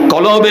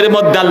কলবের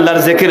মধ্যে আল্লাহর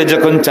জিকির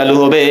যখন চালু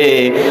হবে,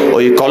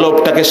 ওই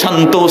কলবটাকে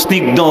শান্ত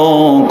স্নিগ্ধ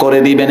করে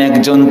দিবেন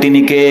একজন,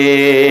 তিনি কে?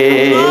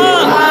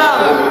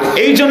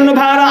 এই জন্য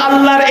ভাইরা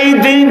আল্লাহর এই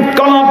দিন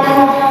কলব,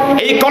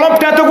 এই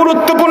কলবটা এত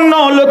গুরুত্বপূর্ণ।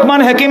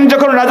 লোকমান হাকিম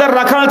যখন রাজার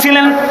রাখাল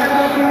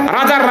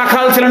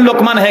ছিলেন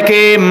লোকমান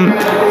হাকিম,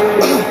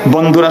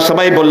 বন্ধুরা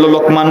সবাই বলল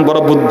লোকমান বড়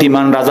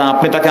বুদ্ধিমান রাজা,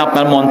 আপনি তাকে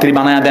আপনার মন্ত্রী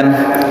বানায়া দেন।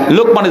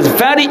 Lokman is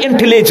very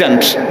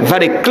intelligent,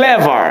 very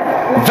clever,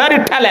 very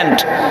talent,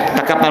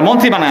 তাকে আপনার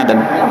মন্ত্রী বানায়া দেন।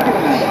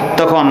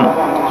 তখন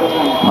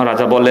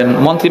রাজা বললেন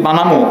মন্ত্রী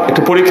বানামো,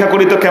 একটু পরীক্ষা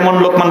করি তো কেমন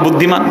লোকমান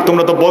বুদ্ধিমান।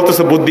 তোমরা তো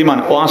বলতেছো বুদ্ধিমান,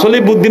 ও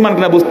আসলেই বুদ্ধিমান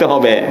কিনা বুঝতে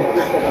হবে।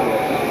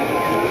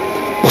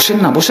 বসেন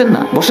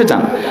না, বসে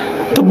যান,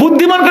 তো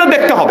বুদ্ধিমান করে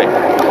দেখতে হবে।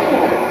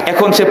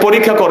 এখন সে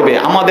পরীক্ষা করবে।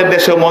 আমাদের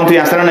দেশেও মন্ত্রী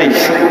আছে না নাই?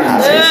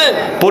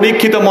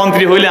 পরীক্ষিত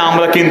মন্ত্রী হইলে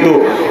আমরা কিন্তু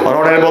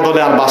রডের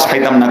বদলে আর বাস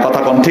খাইতাম না, কথা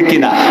কোন ঠিক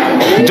কিনা?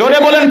 জোরে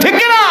বলেন ঠিক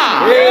কিনা?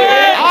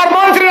 আর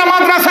মন্ত্রীরা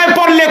মাদ্রাসায়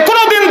পড়লে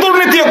কোনোদিন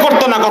দুর্নীতিও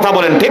করতো না, কথা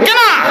বলেন ঠিক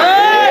কিনা?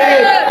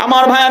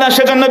 আমার ভাইয়ারা,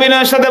 সেজন্য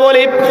বিনয়ের সাথে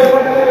বলি,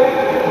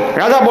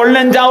 রাজা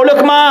বললেন, যাও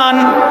লোকমান,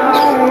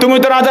 তুমি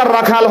তো রাজার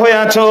রাখাল হয়ে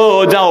আছো,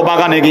 যাও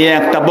বাগানে গিয়ে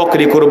একটা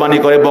বকরি কুরবানি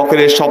করে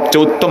বকরির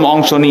সবচেয়ে উত্তম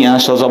অংশ নিয়ে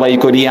আসো জবাই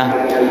করিয়া।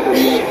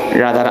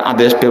 রাজার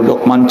আদেশ পেয়ে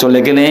লোকমান চলে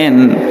গেলেন,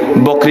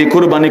 বকরি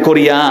কুরবানি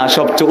করিয়া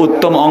সবচেয়ে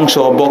উত্তম অংশ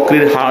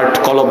বকরির হার্ট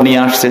কলব নিয়ে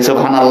আসছে।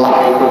 সুবহানাল্লাহ।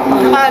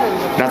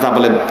 রাজা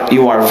বলেন,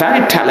 you are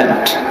very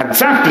talent,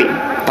 exactly,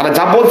 তারা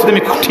যা বলছে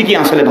তুমি ঠিকই,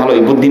 আসলে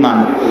ভালোই বুদ্ধিমান।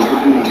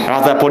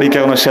 রাজা পরীক্ষা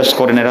কোনো শেষ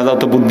করে না, রাজা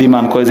তো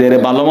বুদ্ধিমান, করে যে এর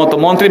ভালো মতো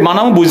মন্ত্রী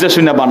বানাবো, বুঝে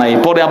শুনে বানাই,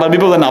 পরে আবার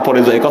বিপদে না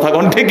পড়ে যায়। কথা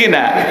কোন ঠিকই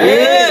না?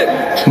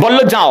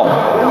 বললো যাও,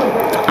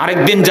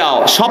 আরেকদিন যাও,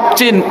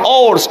 সবচেয়ে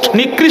ওর্স্ট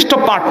নিকৃষ্ট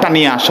পার্টটা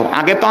নিয়ে আসো।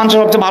 আগে তো আনছো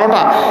সবচেয়ে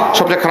ভালোটা,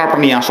 সবচেয়ে খারাপটা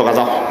নিয়ে আসো।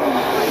 যাও।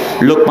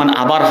 লোকমান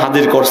আবার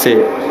হাজির করছে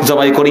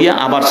জবাই করিয়া,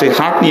 আবার সেই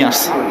হার্ট নিয়ে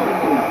আসছে।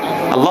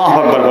 আল্লাহু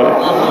আকবার বলে।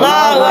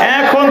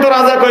 এখন তো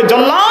রাজা কই,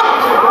 জল্লাদ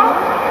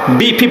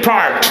বি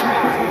প্রিপেয়ার্ড,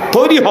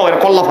 তৈরি হও, এর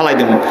কল্লা ফেলাই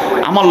দেব।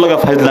 আমার লগে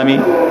ফাইজলামি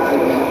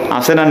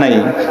আছে না নাই?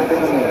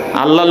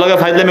 আল্লাহর লগে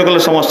ফাইজলামি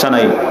করলে সমস্যা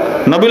নাই,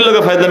 নবীর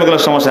লগে ফাইজলামি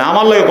করলে সমস্যা,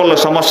 আমার লগে করলে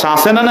সমস্যা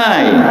আছে না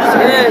নাই?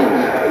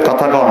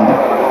 কথা কম।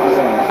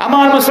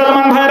 আমার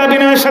মুসলমান ভাইরা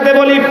বিনয়ের সাথে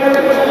বলি,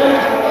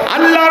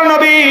 আল্লাহর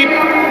নবী,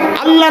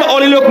 আল্লাহর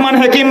ওলি লোকমান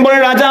হাকিম বলে,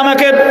 রাজা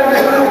আমাকে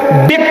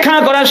ব্যাখ্যা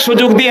করার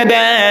সুযোগ দিয়ে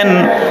দেন।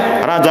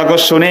 রাজা গো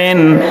শুনেন,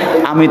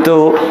 আমি তো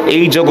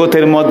এই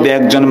জগতের মধ্যে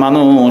একজন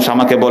মানুষ,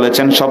 আমাকে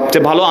বলেছেন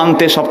সবচেয়ে ভালো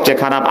আনতে, সবচেয়ে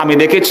খারাপ। আমি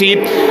দেখেছি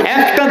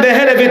একটা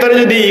দেহের ভিতরে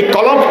যদি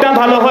কলবটা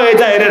ভালো হয়ে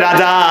যায় রে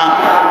রাজা,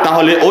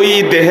 তাহলে ওই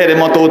দেহের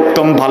মতো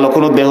উত্তম ভালো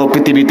কোনো দেহ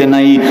পৃথিবীতে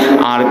নাই।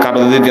 আর কারো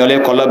যদি দেহলে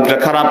কলবটা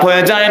খারাপ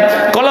হয়ে যায়,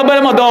 কলবের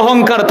মধ্যে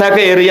অহংকার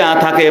থাকে, রিয়া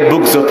থাকে,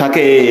 বুকজ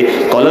থাকে,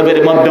 কলবের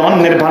মধ্যে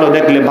অন্যের ভালো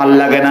দেখলে ভাল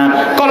লাগে না,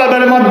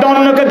 কলবের মধ্যে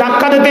অন্যকে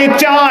ধাক্কা দিতে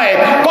ইচ্ছা হয়,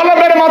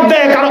 কলবের মধ্যে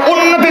কারো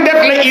উন্নতি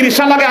দেখলে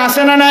ঈর্ষা লাগে,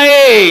 আসে না নাই?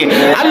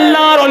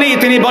 আল্লাহর ওলি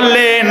তিনি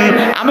বললেন,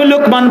 আমি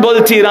লোকমান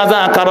বলছি,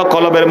 রাজা কারো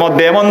কলবের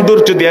মধ্যে এমন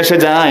দুর্চুদি এসে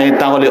যায়,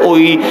 তাহলে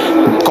ওই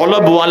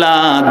কলবওয়ালা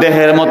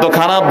দেহের মতো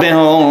খারাপ দেহ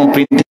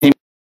পৃথিবী।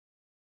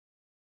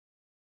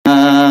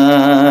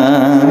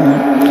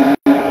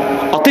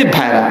 অতএব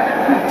ভাইরা,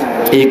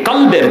 এই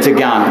কলবের যে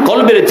জ্ঞান,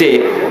 কলবের যে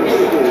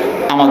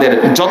আমাদের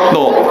যত্ন,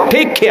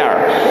 টেক কেয়ার,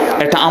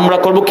 এটা আমরা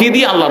করব কি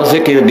দিয়ে? আল্লাহর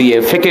জিকির দিয়ে,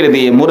 ফিকির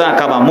দিয়ে,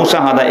 মুরাকাবা,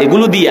 মুশাহাদা,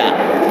 এগুলো দিয়া।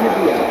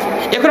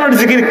 এখন আর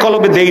জিকির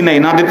কলবে দেই নাই,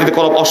 না দিতে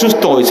কলব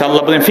অসুস্থ হয়েছে।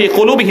 আল্লাহ বলেন, ফি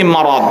কুলুবিহিম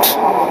মারাদ,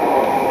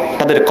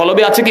 তাদের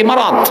কলবে আছে কি?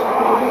 মারাদ,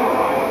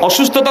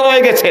 অসুস্থতা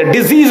হয়ে গেছে,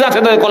 ডিজিজ আছে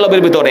তাদের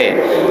কলবের ভিতরে।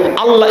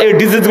 আল্লাহ এই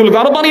ডিজিজগুলোকে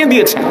আরো বানিয়ে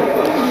দিয়েছেন।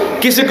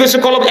 কিছু কিছু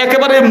কলব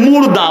একেবারে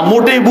মুর্দা,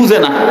 মোটেই বুঝে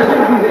না,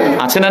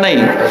 আছে না নাই?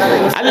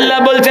 আল্লাহ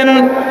বলছেন,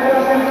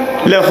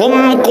 লাহুম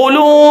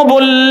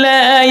কুলুবুল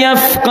লা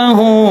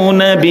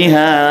ইয়াফকাহুনা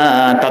বিহা,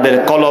 তাদের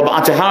কলব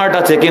আছে, হার্ট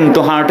আছে, কিন্তু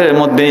হার্টের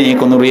মধ্যে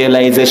কোনো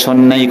রিয়েলাইজেশন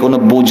নাই, কোনো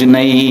বুঝ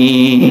নাই।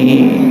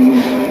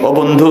 ও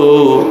বন্ধু,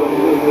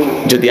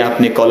 যদি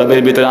আপনি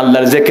কলবের ভিতরে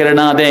আল্লাহর জিকির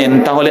না দেন,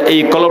 তাহলে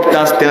এই কলবটা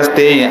আস্তে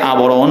আস্তে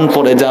আবরণ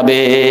পড়ে যাবে।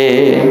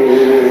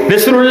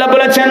 রাসূলুল্লাহ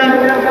বলেছেন,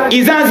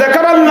 ইজা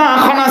যাকারাল্লাহ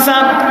খানাসা,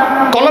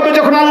 কলবে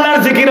যখন আল্লাহর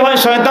জিকির হয়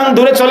শয়তান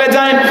দূরে চলে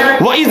যায়।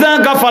 ওয়া ইজা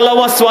গাফালা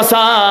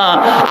ওয়াসওয়াসা,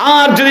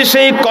 আর যদি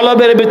সেই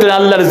কলবের ভিতরে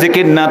আল্লাহর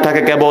জিকির না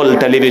থাকে, কেবল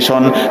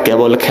টেলিভিশন,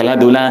 কেবল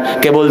খেলাধুলা,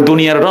 কেবল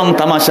দুনিয়ার রং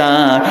তামাশা,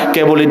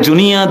 কেবল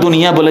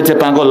দুনিয়া বলেছে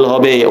পাগল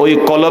হবে, ওই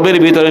কলবের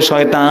ভিতরে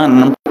শয়তান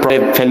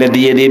প্রলেপ ফেলে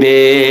দিয়ে দিবে।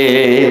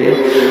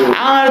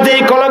 আর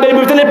যেই কলবের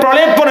ভিতরে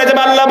প্রলেপ পড়ে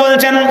যাবে, আল্লাহ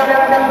বলছেন,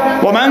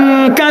 ওমান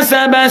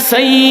কাসাবা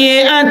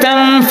সাইয়্যাতান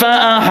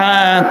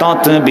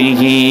ফাআহাতাত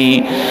বিহি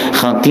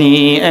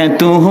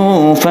খাতিআতুহু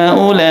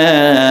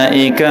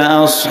ফাউলাইকা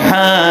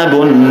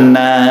আসহাবুন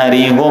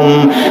নারি হুম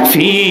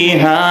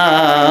ফিহা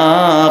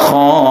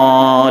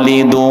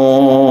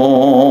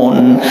খালিদুন।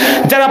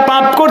 যারা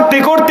পাপ করতে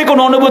করতে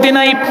কোনো অনুভূতি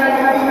নাই,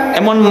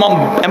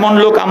 এমন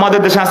লোক আমাদের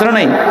দেশে আছে না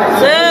নাই?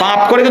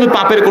 পাপ করে কিন্তু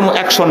পাপের কোনো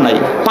অ্যাকশন নাই,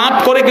 পাপ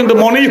করে কিন্তু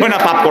মনেই হয় না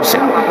পাপ করছে।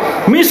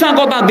 মিশা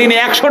কথা দিনে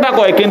 100টা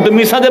কয়, কিন্তু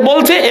মিশা যে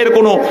বলছে এর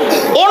কোনো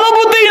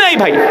অনুভূতিই নাই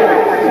ভাই।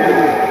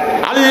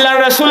 আল্লাহ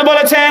রাসূল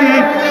বলেছেন,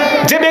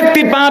 যে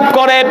ব্যক্তি পাপ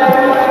করে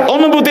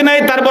অনুভূতি নাই,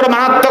 তারপর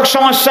মারাত্মক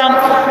সমস্যা।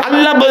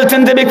 আল্লাহ বলছেন,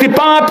 যে ব্যক্তি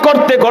পাপ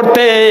করতে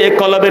করতে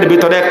কলবের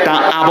ভিতরে একটা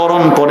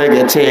আবরণ পড়ে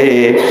গেছে,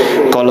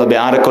 কলবে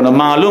আর কোনো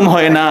মালুম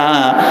হয় না,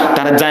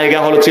 তার জায়গা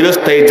হলো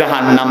চিরস্থায়ী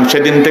জাহান্নাম,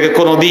 সেদিন থেকে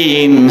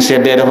কোনোদিন সে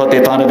বের হতে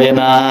পারবে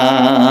না।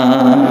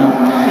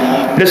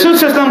 রাসূল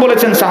সাল্লাল্লাহু আলাইহি ওয়াসাল্লাম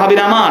বলেছেন,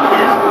 সাহাবীরা আমার,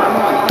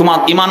 তোমার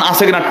ঈমান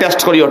আছে কিনা টেস্ট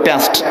করিও,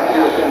 টেস্ট।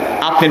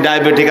 আপনি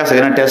ডায়াবেটিক আছে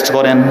কিনা টেস্ট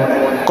করেন,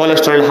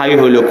 কোলেস্টেরল হাই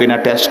হইল কিনা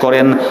টেস্ট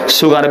করেন,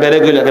 সুগার বেড়ে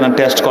গেল কিনা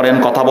টেস্ট করেন,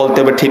 কথা বলতে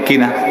হবে ঠিক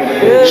কিনা।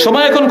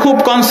 সবাই এখন খুব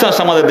কনসিয়াস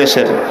আমাদের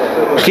দেশের,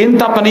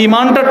 কিন্তু আপনার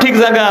ঈমানটা ঠিক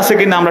জায়গায় আছে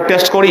কিনা আমরা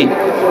টেস্ট করি?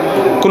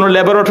 কোন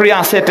ল্যাবরেটরি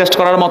আছে টেস্ট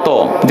করার মতো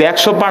যে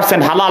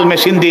 100% হালাল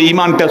মেশিন দিয়ে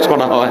ঈমান টেস্ট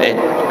করা হয়?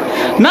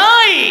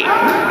 নাই।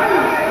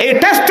 এই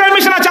টেস্টের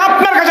মেশিন আছে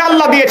আপনার কাছে,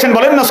 আল্লাহ দিয়েছেন,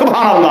 বলেন না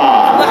সুবহানাল্লাহ।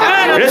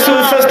 রাসূল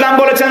সাল্লাল্লাহু আলাইহি ওয়াসাল্লাম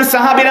বলেছেন, বলেছেন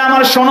সাহাবীরা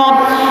আমার শোনো,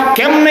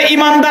 কেমনে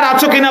ইমানদার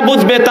আছো কিনা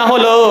বুঝবে তা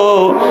হলো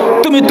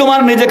তুমি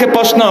তোমার নিজেকে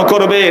প্রশ্ন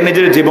করবে,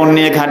 নিজের জীবন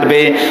নিয়ে ঘাটবে।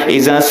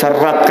 ইজা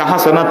সাররাতকা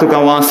হাসানাতুকা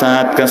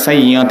ওয়াসাতকা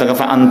সাইয়্যাতুকা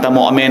ফাআনতা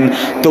মুমিন।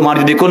 তোমার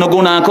যদি কোনো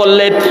গুনাহ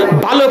করলে,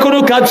 ভালো কোনো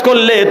কাজ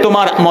করলে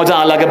তোমার মজা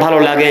লাগে, ভালো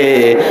লাগে,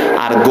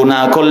 আর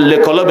গুনাহ করলে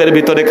কলবের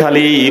ভিতরে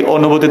খালি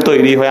অনুভূতি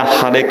তৈরি হয়,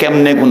 হারে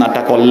কেমনে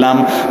গুনাহটা করলাম,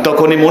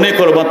 তখনই মনে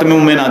করবা তুমি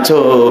মুমিন আছো।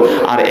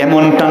 আর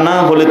এমনটা না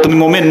হলে তুমি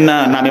মুমিন না,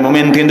 আমি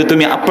মুমিন, কিন্তু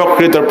তুমি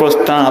প্রকৃত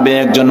প্রস্তাবে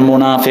একজন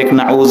মুনাফিক।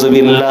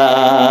 নাউযুবিল্লাহ।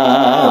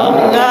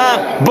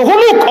 বহু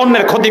লোক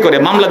অন্যের ক্ষতি করে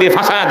মামলা দিয়ে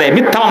ফাঁসায়া দেয়,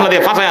 মিথ্যা মামলা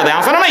দিয়ে ফাঁসায়া দেয়,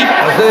 আছে না নাই?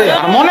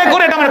 আর মনে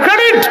করে এটা আমার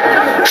ক্রেডিট।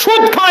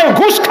 সুদ খায়,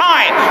 ঘুষ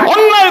খায়,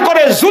 অন্যায়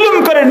করে, জুলুম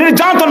করে,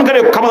 নির্যাতন করে,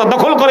 ক্ষমতা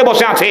দখল করে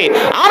বসে আছে,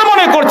 আর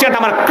মনে করছে এটা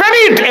আমার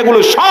ক্রেডিট। এগুলো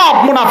সব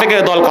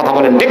মুনাফিকের দল। কথা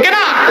বলেন ঠিক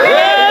না?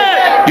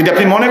 যদি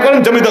আপনি মনে করেন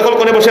জমি দখল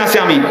করে বসে আছি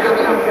আমি,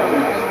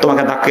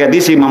 তোমাকে ধাক্কা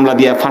দিয়েছি মামলা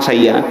দিয়ে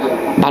ফাঁসাইয়া,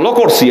 ভালো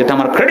করছি, এটা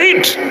আমার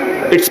ক্রেডিট,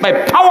 ইটস মাই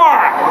পাওয়ার,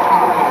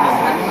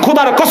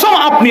 খোদার কসম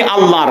আপনি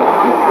আল্লাহর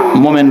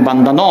মোমেন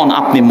বান্দা নন,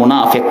 আপনি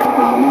মুনাফিক।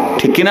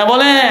 ঠিক কিনা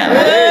বলেন?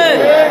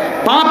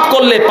 পাপ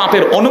করলে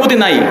পাপের অনুভূতি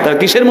নাই, তার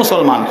কিসের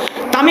মুসলমান?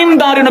 তামিম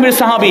দারি নবীর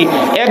সাহাবী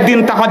একদিন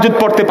তাহাজ্জুদ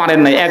পড়তে পারেন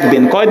নাই।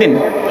 একদিন, কয়দিন?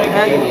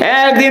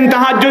 একদিন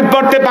তাহাজ্জুদ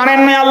পড়তে পারেন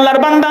নাই। আল্লাহর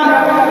বান্দা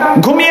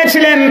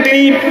ঘুমিয়েছিলেন,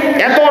 তিনি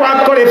এত রাগ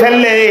করে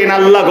ফেললেন,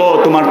 আল্লাহ গো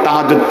তোমার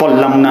তাহাজ্জুদ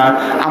পড়লাম না,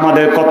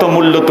 আমাদের কত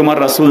মূল্য তোমার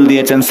রাসূল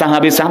দিয়েছেন।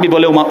 সাহাবী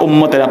বলে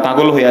উম্মতেরা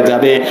পাগল হয়ে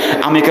যাবে,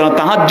 আমি কেন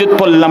তাহাজ্জুদ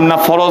পড়লাম না?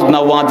 ফরজ না,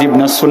 ওয়াজিব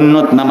না,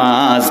 সুন্নত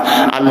নামাজ।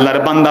 আল্লাহর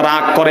বান্দা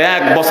রাগ করে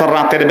 1 বছর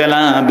রাতের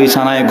বেলা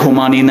বিছানায়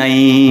ঘুমানি নাই।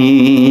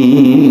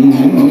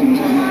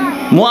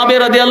 মুয়াবিয়া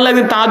রাদিয়াল্লাহু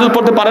আনহু তাহাজ্জুদ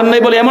পড়তে পারেন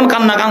নাই বলে এমন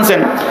কান্না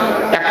কাঁদছেন।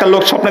 একটা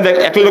লোক স্বপ্নে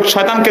একটা লোক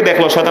শয়তানকে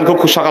দেখলো, শয়তান খুব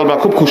খুশি, সকালবেলা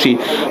খুব খুশি,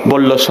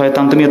 বলল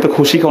শয়তান তুমি এত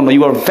খুশি কেন?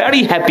 You are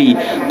very happy.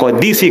 কয়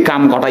দিছি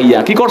কাম কটাইয়া।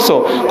 কি করছো?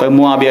 কয়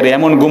মুয়াবিয়ার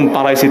এমন ঘুম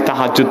পাড়াইছি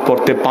তাহাজ্জুদ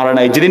পড়তে পারে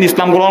নাই। যেদিন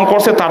ইসলাম গ্রহণ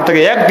করছে তার থেকে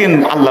একদিন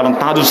আল্লাহর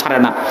তাহাজ্জুদ ছাড়ে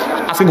না,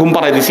 আজকে ঘুম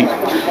পাড়াই দিছি।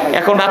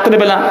 এখন রাত্রে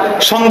বেলা,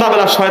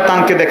 সন্ধ্যাবেলা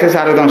শয়তানকে দেখেছে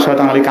আরেকজন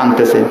শয়তান আলী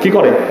কাঁদতেছে। কি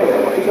করে?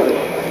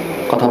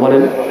 কথা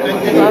বলেন,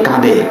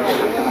 কাঁদে।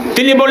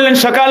 তিনি বললেন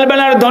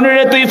সকালবেলার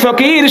ধনীরে তুই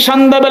ফকির,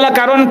 সন্ধ্যাবেলা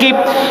কারণ কি?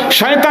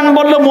 শয়তান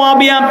বলল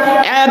মুয়াবিয়া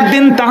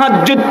একদিন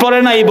তাহাজ্জুদ পড়ে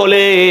নাই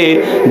বলে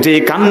যে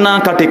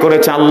কান্নাকাটি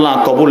করেছে আল্লাহ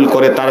কবুল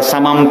করে তার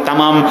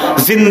তামাম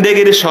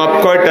জিন্দেগির সব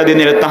কয়টা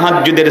দিনের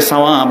তাহাজ্জুদের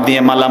সওয়াব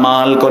দিয়ে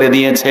মালামাল করে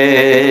দিয়েছে।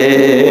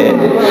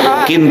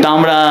 কিন্তু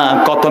আমরা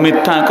কত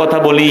মিথ্যা কথা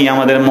বলি,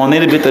 আমাদের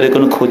মনের ভিতরে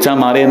কোনো খোঁচা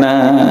মারে না।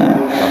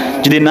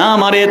 যদি না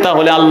মারে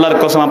তাহলে আল্লাহর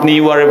কসম আপনি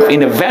you R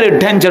in a very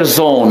danger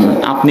zone,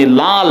 আপনি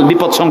লাল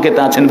বিপদ সংকেতে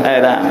আছেন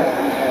ভাইরা।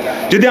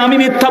 যদি আমি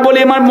মিথ্যা বলি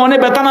আমার মনে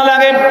ব্যথা না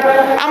লাগে,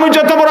 আমি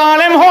যত বড়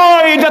আলেম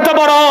হই, যত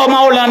বড়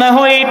মাওলানা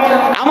হই,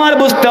 আমার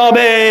বুঝতে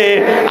হবে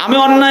আমি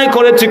অন্যায়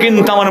করেছি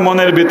কিন্তু আমার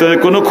মনের ভিতরে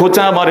কোনো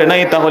খোঁচা মারে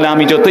নাই, তাহলে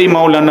আমি যতই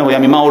মাওলানা হই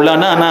আমি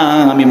মাওলানা না,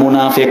 আমি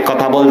মুনাফিক।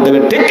 কথা বলতে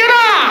হবে ঠিক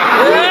না?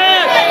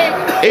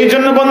 এই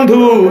জন্য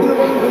বন্ধু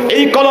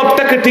এই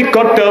কলবটাকে ঠিক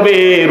করতে হবে,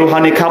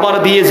 রুহানি খাবার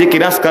দিয়ে,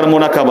 জিকির আজকার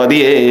মুনাকাবা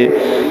দিয়ে।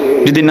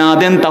 যদি না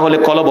দেন তাহলে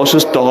কলব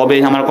অসুস্থ হবে।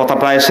 আমার কথা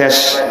প্রায় শেষ।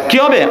 কি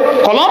হবে?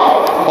 কলব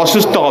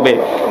অসুস্থ হবে।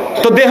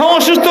 তো দেহ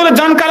অসুস্থ হলে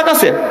যান কার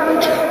কাছে?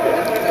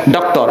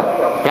 ডক্টর।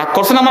 রাগ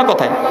করছেন আমার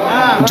কথায়?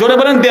 জোরে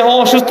বলেন, দেহ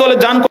অসুস্থ হলে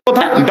যান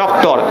কোথায়?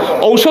 ডক্টর।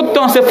 ঔষধ তো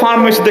আছে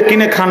ফার্মেসিতে,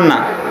 কিনে খান না।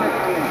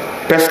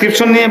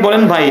 প্রেসক্রিপশন নিয়ে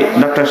বলেন ভাই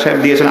ডক্টর সাহেব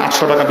দিয়েছেন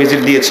 800 টাকা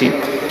ভিজিট দিয়েছি,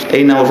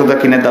 এই না ওষুধটা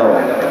কিনে দাও।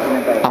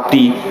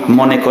 আপনি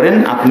মনে করেন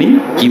আপনি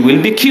ইউ উইল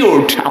বি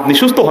কিউরড, আপনি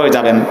সুস্থ হয়ে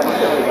যাবেন।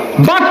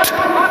 বাট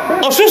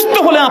অসুস্থ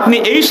হলে আপনি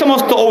এই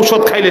সমস্ত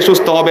ঔষধ খাইলে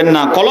সুস্থ হবেন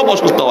না। কলব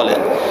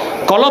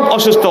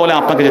অসুস্থ হলে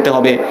আপনাকে যেতে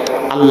হবে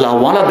আল্লাহ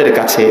ওয়ালাদের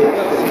কাছে,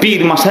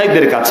 পীর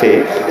মাশায়েখদের কাছে,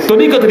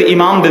 তরিকতের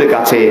ইমামদের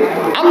কাছে,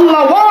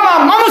 আল্লাহ ওয়ালা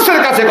মানুষের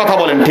কাছে। কথা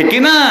বলেন ঠিক কি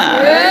না?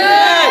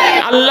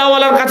 আল্লাহ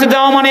ওয়ালার কাছে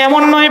যাওয়া মানে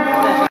এমন নয়,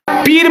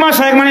 পীর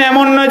মাশায়েখ মানে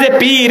এমন নয় যে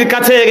পীর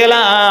কাছে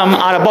গেলাম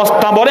আর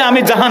বস্তা ভরে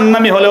আমি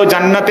জাহান্নামী হলেও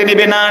জান্নাতে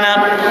নেবে, না না।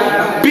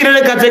 পীরের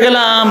কাছে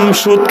গেলাম,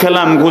 সুদ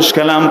খেলাম, ঘুষ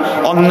খেলাম,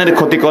 অন্যের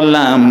ক্ষতি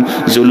করলাম,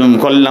 জুলুম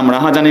করলাম,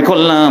 রাহাজানি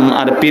করলাম,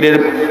 আর পীরের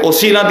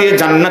ওসিলা দিয়ে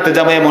জান্নাতে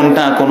যাবে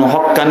এমনটা কোনো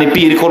হক্কানি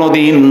পীর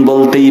কোনোদিন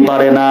বলতেই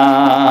পারে না।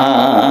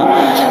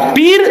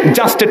 পীর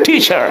just a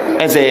teacher,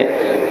 as a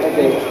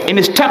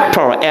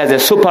instructor, as a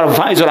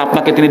supervisor.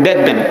 আপনাকে তিনি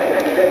দেখবেন,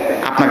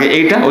 আপনাকে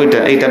এইটা ওইটা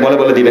এইটা বলে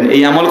বলে দিবেন,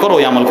 এই আমল করো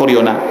ওই আমল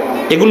করিও না,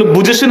 এগুলো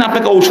বুঝে শুনে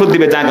আপনাকে ঔষধ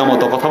দিবে জায়গা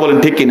মতো। কথা বলেন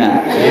ঠিক কিনা?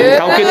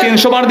 কাউকে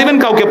 300 বার দিবেন,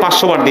 কাউকে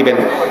 500 বার দিবেন।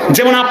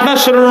 যেমন আপনার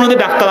শরীর অনুযায়ী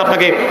ডাক্তার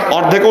আপনাকে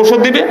অর্ধেক ঔষধ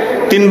দিবে,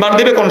 3 বার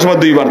দিবে, কোন সময়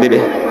 2 বার দিবে।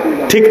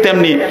 ঠিক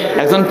তেমনি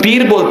একজন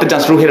পীর বলতে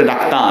জাস্ট রুহের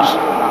doctor,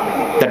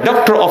 the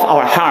doctor of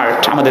our heart,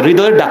 আমাদের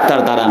হৃদয়ের ডাক্তার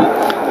তারা,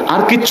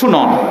 আর কিচ্ছু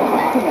নন।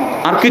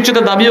 আর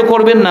কিছুটা দাবিও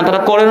করবেন না, তারা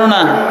করেনও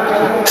না।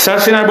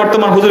 সারসিনার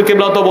বর্তমান হুজুর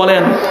কেবলা তো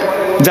বলেন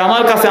যে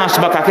আমার কাছে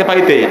আসবা কাকে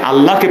পাইতে?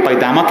 আল্লাহকে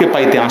পাইতে, আমাকে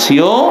পাইতে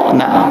আসিও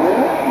না।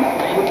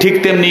 ঠিক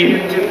তেমনি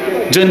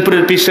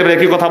জৈনপুরের পীর সাহেব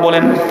একই কথা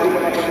বলেন।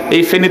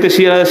 এই ফেনীতে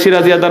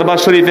সিরাজিয়া দরবার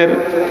শরীফের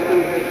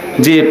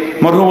যে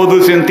মরহুম হুজুর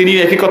ছিলেন তিনি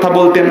একই কথা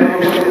বলতেন।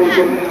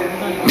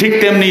 ঠিক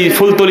তেমনি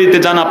ফুলতলিতে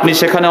যান আপনি,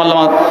 সেখানে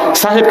আল্লামা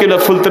সাহেব কিবলা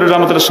ফুলতলি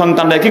রহমতুল্লাহ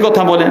সন্তানরা একই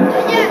কথা বলেন।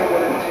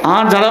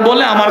 আর যারা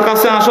বলে আমার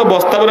কাছে আসো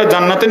বস্তা করে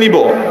জান্নাতে নিব,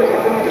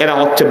 এরা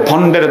হচ্ছে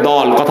ভণ্ডের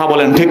দল। কথা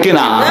বলেন ঠিক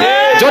কিনা?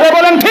 জোরে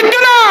বলেন ঠিক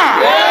কিনা?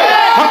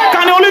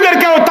 হক্কানি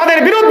ওলিদেরকেও তাদের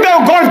বিরুদ্ধেও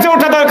গর্জে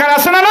ওঠা দরকার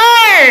আছে না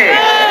নাই?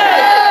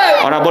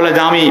 ওরা বলে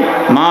যে আমি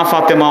মা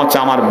ফাতেমা হচ্ছে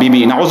আমার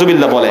বিবি,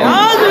 নাউজুবিল্লাহ বলেন।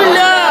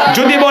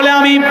 যদি বলে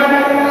আমি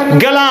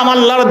গেলাম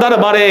আল্লাহর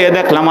দরবারে,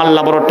 দেখলাম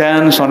আল্লাহ বড়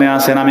টেনশনে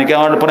আছেন, আমি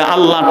কেমন পরে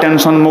আল্লাহ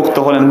টেনশন মুক্ত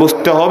হলেন,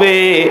 বুঝতে হবে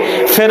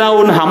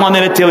ফেরাউন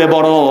হামানের চেয়ে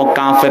বড়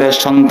কাফেরের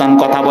সন্তান।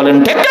 কথা বলেন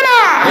ঠিক না?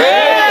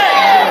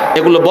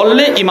 এগুলো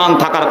বললে ইমান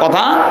থাকার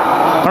কথা।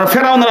 কারণ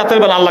ফেরাউন রাতের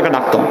বেলা আল্লাহকে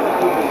ডাকতো,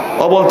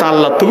 ও বলতো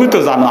আল্লাহ তুমি তো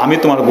জানো আমি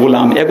তোমার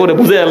গোলাম, এগোরে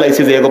বুঝে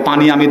আল্লাহছি যে এগো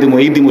পানি আমি দিব,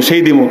 এই দিব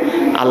সেই দিব।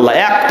 আল্লাহ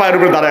এক পায়ের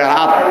উপরে দাঁড়ায়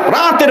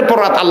রাতের পর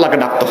রাত আল্লাহকে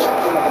ডাকতো,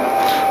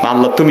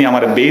 আল্লাহ তুমি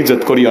আমার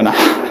বেইজ্জত করিও না।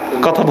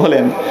 কথা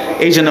বলেন।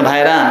 এই জন্য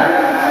ভাইরা,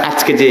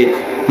 আজকে যে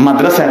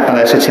মাদ্রাসায় আপনারা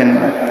এসেছেন,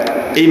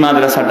 এই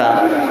মাদ্রাসাটা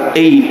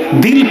এই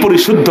দিল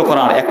পরিশুদ্ধ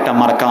করার একটা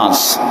মার্কাজ।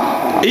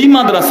 এই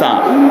মাদ্রাসা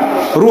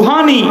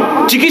রুহানি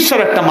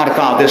চিকিৎসার একটা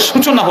মার্কাজের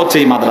সূচনা হচ্ছে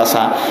এই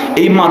মাদ্রাসা।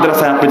 এই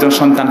মাদ্রাসায় আপনি যখন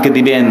সন্তানকে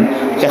দিবেন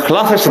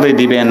ইখলাসের সাথে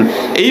দিবেন।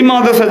 এই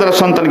মাদ্রাসায় যারা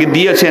সন্তানকে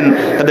দিয়েছেন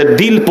তাদের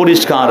দিল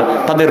পরিষ্কার,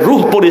 তাদের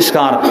রূহ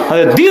পরিষ্কার,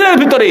 তাদের দিলের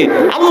ভিতরে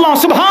আল্লাহ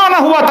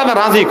সুবহানাহু ওয়া তাআলা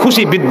রাজি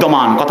খুশি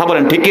বিদ্যমান। কথা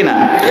বলেন ঠিক কিনা?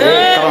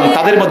 কারণ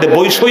তাদের মধ্যে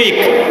বৈষয়িক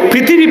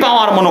পৃথিবী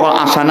পাওয়ার মনে করার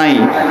আশা নাই।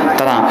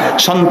 তারা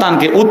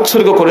সন্তানকে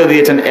উৎসর্গ করে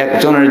দিয়েছেন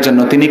একজনের জন্য,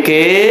 তিনি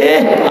কে?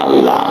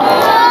 আল্লাহ।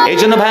 এই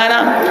জন্য ভাইরা,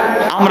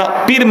 আমরা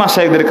পীর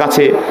মাশায়েখদের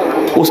কাছে,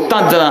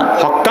 উস্তাদ যারা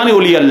হক্কানি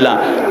ওলি আল্লাহ,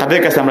 তাদের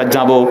কাছে আমরা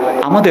যাব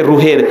আমাদের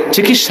রুহের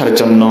চিকিৎসার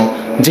জন্য।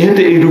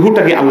 যেহেতু এই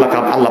রুহটাকে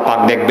আল্লাহ পাক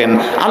দেখবেন।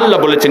 আল্লাহ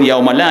বলেছেন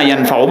ইয়াউমা লা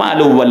ইয়ানফাউ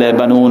মালু ওয়ালা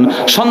বানুন,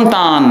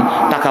 সন্তান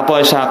টাকা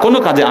পয়সা কোনো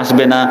কাজে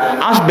আসবে না,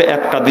 আসবে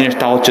একটা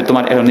জিনিসটা হচ্ছে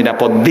তোমার এর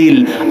নিরাপদ দিল।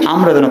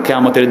 আমরা যেন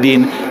কিয়ামতের দিন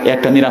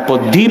একটা নিরাপদ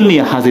দিল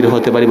নিয়ে হাজির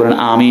হতে পারি, বলেন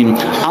আমিন।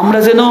 আমরা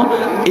যেন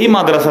এই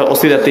মাদ্রাসার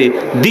ওসিলাতে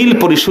দিল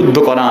পরিশুদ্ধ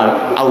করার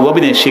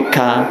আওয়াবিনের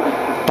শিক্ষা,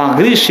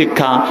 পাগড়ির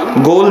শিক্ষা,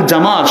 গোল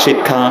জামার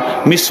শিক্ষা,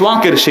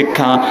 মিসওয়াকের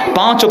শিক্ষা,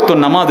 5 ওয়াক্ত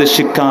নামাজের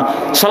শিক্ষা,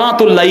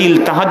 সালাতুল লাইল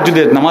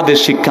তাহাজ্জুদের নামাজের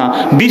শিক্ষা,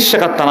 20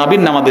 রাকাত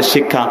তারাবির নামাজের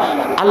শিক্ষা,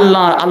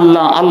 আল্লাহ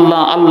আল্লাহ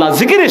আল্লাহ আল্লাহ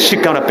জিকিরের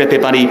শিক্ষা আমরা পেতে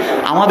পারি।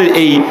 আমাদের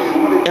এই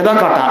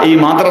এলাকাটা, এই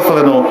মাদ্রাসা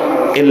যেন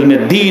ইলমে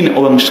দ্বীন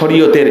এবং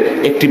শরীয়তের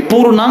একটি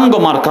পূর্ণাঙ্গ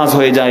মার্কাজ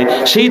হয়ে যায়,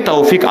 সেই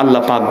তৌফিক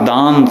আল্লাহ পাক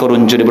দান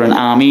করুন, জোরে বলেন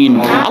আমিন।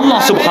 আল্লাহ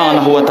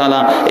সুবহানাহু ওয়া তাআলা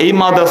এই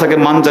মাদ্রাসাকে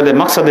মানজালে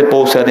মাকসাদে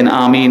পৌঁছে দিন,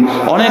 আমিন।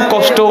 অনেক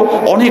কষ্ট,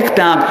 অনেক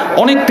ত্যাগ,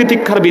 অনেক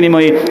তিতিক্ষার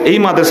বিনিময়ে এই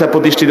মাদ্রাসা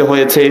প্রতিষ্ঠিত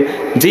হয়েছে।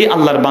 যে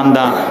আল্লাহর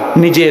বান্দা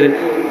নিজের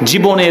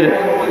জীবনের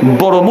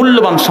বড়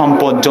মূল্যবান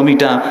সম্পদ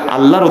জমিটা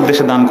আল্লাহর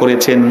উদ্দেশ্যে দান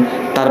করেছেন,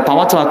 তার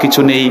পাওয়া চাওয়া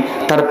কিছু নেই।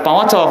 তার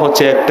পাওয়া চাওয়া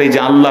হচ্ছে একটাই, যে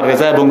আল্লাহর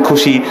রেজা এবং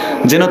খুশি,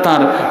 যেন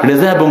তার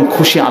রেজা এবং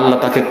খুশি আল্লাহ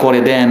তাকে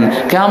করে দেন।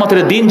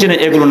 কিয়ামতের দিন যেন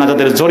এগুলো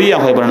নাজাতের জরিয়া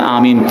হয়ে পড়েন,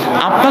 আমিন।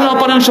 আপনারা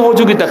পারেন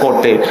সহযোগিতা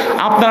করতে,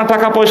 আপনারা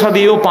টাকা পয়সা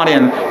দিয়েও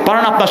পারেন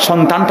আপনার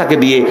সন্তানটাকে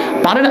দিয়ে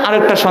পারেন।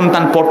 আরেকটা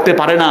সন্তান পড়তে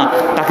পারে না,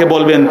 তাকে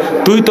বলবেন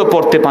তুই তো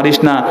পড়তে পারিস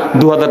না,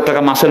 2000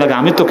 টাকা মাসে লাগে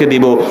আমি তোকে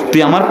দিব,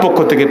 তুই আমার পক্ষ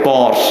থেকে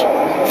পড়।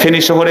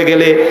 ফেনী শহরে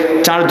গেলে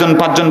 4জন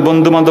 5জন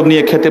বন্ধু বান্ধব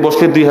নিয়ে খেতে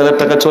বসলে 2000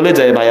 টাকা চলে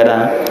যায় ভাইয়েরা।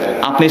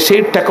 আপনি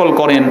সেই ট্যাকল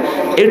করেন,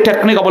 এই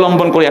টেকনিক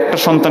অবলম্বন করে একটা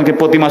সন্তানকে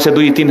প্রতি মাসে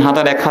 2-3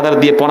 হাজার 1000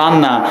 দিয়ে পড়ান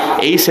না,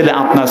 এই ছেলে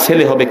আপনার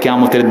ছেলে হবে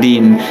কিয়ামতের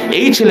দিন।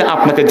 এই ছেলে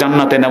আপনাকে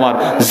জান্নাতে নেওয়ার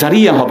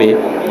জারিয়া হবে,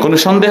 কোনো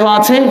সন্দেহ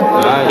আছে?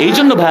 এই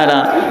জন্য ভাইয়েরা,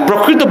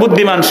 প্রকৃত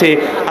বুদ্ধিমান সে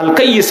আল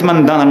কাইয়িস মান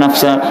দানা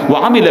নাফসা ওয়া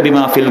আমিলা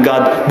বিমা ফিল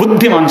গাদ।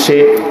 বুদ্ধিমান সে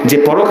যে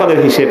পরকালের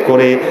হিসেব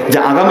করে, যে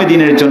আগামী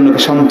দিনের জন্য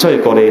সঞ্চয়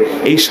করে।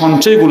 এই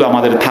সঞ্চয়গুলো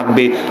আমাদের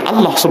থাকবে।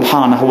 আল্লাহ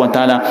সুবহানাহু ওয়া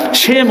তাআলা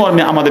সে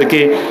মর্মে আমাদেরকে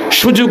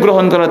সুযোগ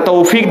গ্রহণ করার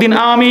তৌফিক দিন,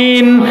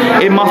 আমিন।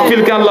 এই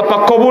মাহফিলকে আল্লাহ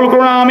পাক কবুল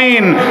করুন,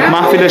 আমিন।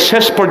 মাহফিলের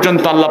শেষ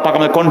পর্যন্ত আল্লাহ পাক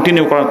আমাদের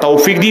কন্টিনিউ করার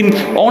তৌফিক দিন।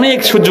 অনেক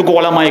সুযোগ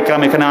ওলামা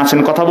ইকরাম এখানে আছেন,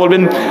 কথা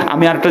বলবেন।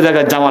 আমি আরেকটা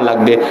জায়গায় যাওয়া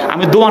লাগবে,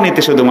 আমি দোয়া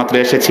নিতে শুধুমাত্র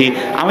এসেছি।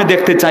 আমি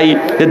দেখতে চাই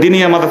যে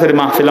দিনিয়া মাদ্রাসার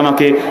মাহফিল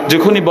আমাকে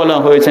যখনই বলা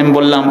হয়েছে, আমি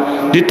বললাম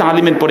যদি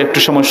তালিমের পরে একটু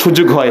সময়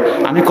সুযোগ হয়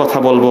আমি কথা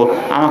বলবো।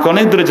 আমাকে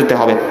অনেক দূরে যেতে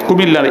হবে,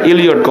 কুমিল্লার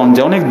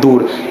এলিয়টগঞ্জে, অনেক দূর।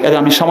 এর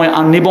আমি সময়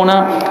আর নিব না।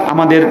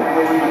 আমাদের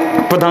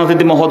প্রধান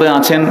অতিথি মহোদয়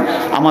আছেন,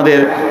 আমাদের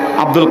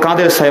আব্দুল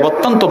কাদের সাহেব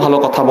অত্যন্ত ভালো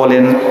কথা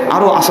বলেন।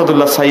 আরও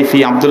আসাদুল্লাহ সাইফি,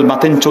 আব্দুল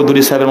বাতেন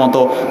চৌধুরী সাহেবের মতো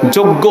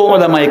যোগ্য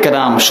ওলামায়ে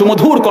কেরাম,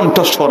 সুমধুর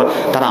কণ্ঠস্বর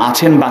তারা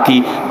আছেন। বাকি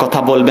কথা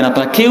বলবেন,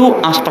 আপনারা কেউ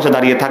আশপাশে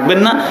দাঁড়িয়ে থাকবেন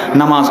না।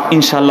 নামাজ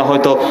ইনশাআল্লাহ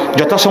হয়তো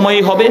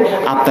যথাসময়ই হবে,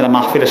 আপনারা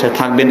মাহফিলে এসে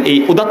থাকবেন। এই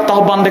উদাত্ত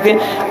আহ্বান দেখে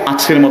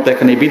আজকের মতো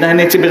এখানে বিদায়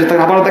নিচ্ছি। বেঁচে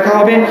থাকা আবার দেখা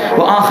হবে।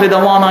 ওয়া আখিরু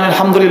দাওয়ানা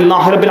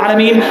আলহামদুলিল্লাহি রাব্বিল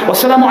আলামিন। ওয়া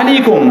আসসালামু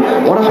আলাইকুম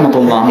ওয়া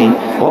রাহমাতুল্লাহি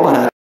ওয়া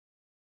বারাকাতুহু।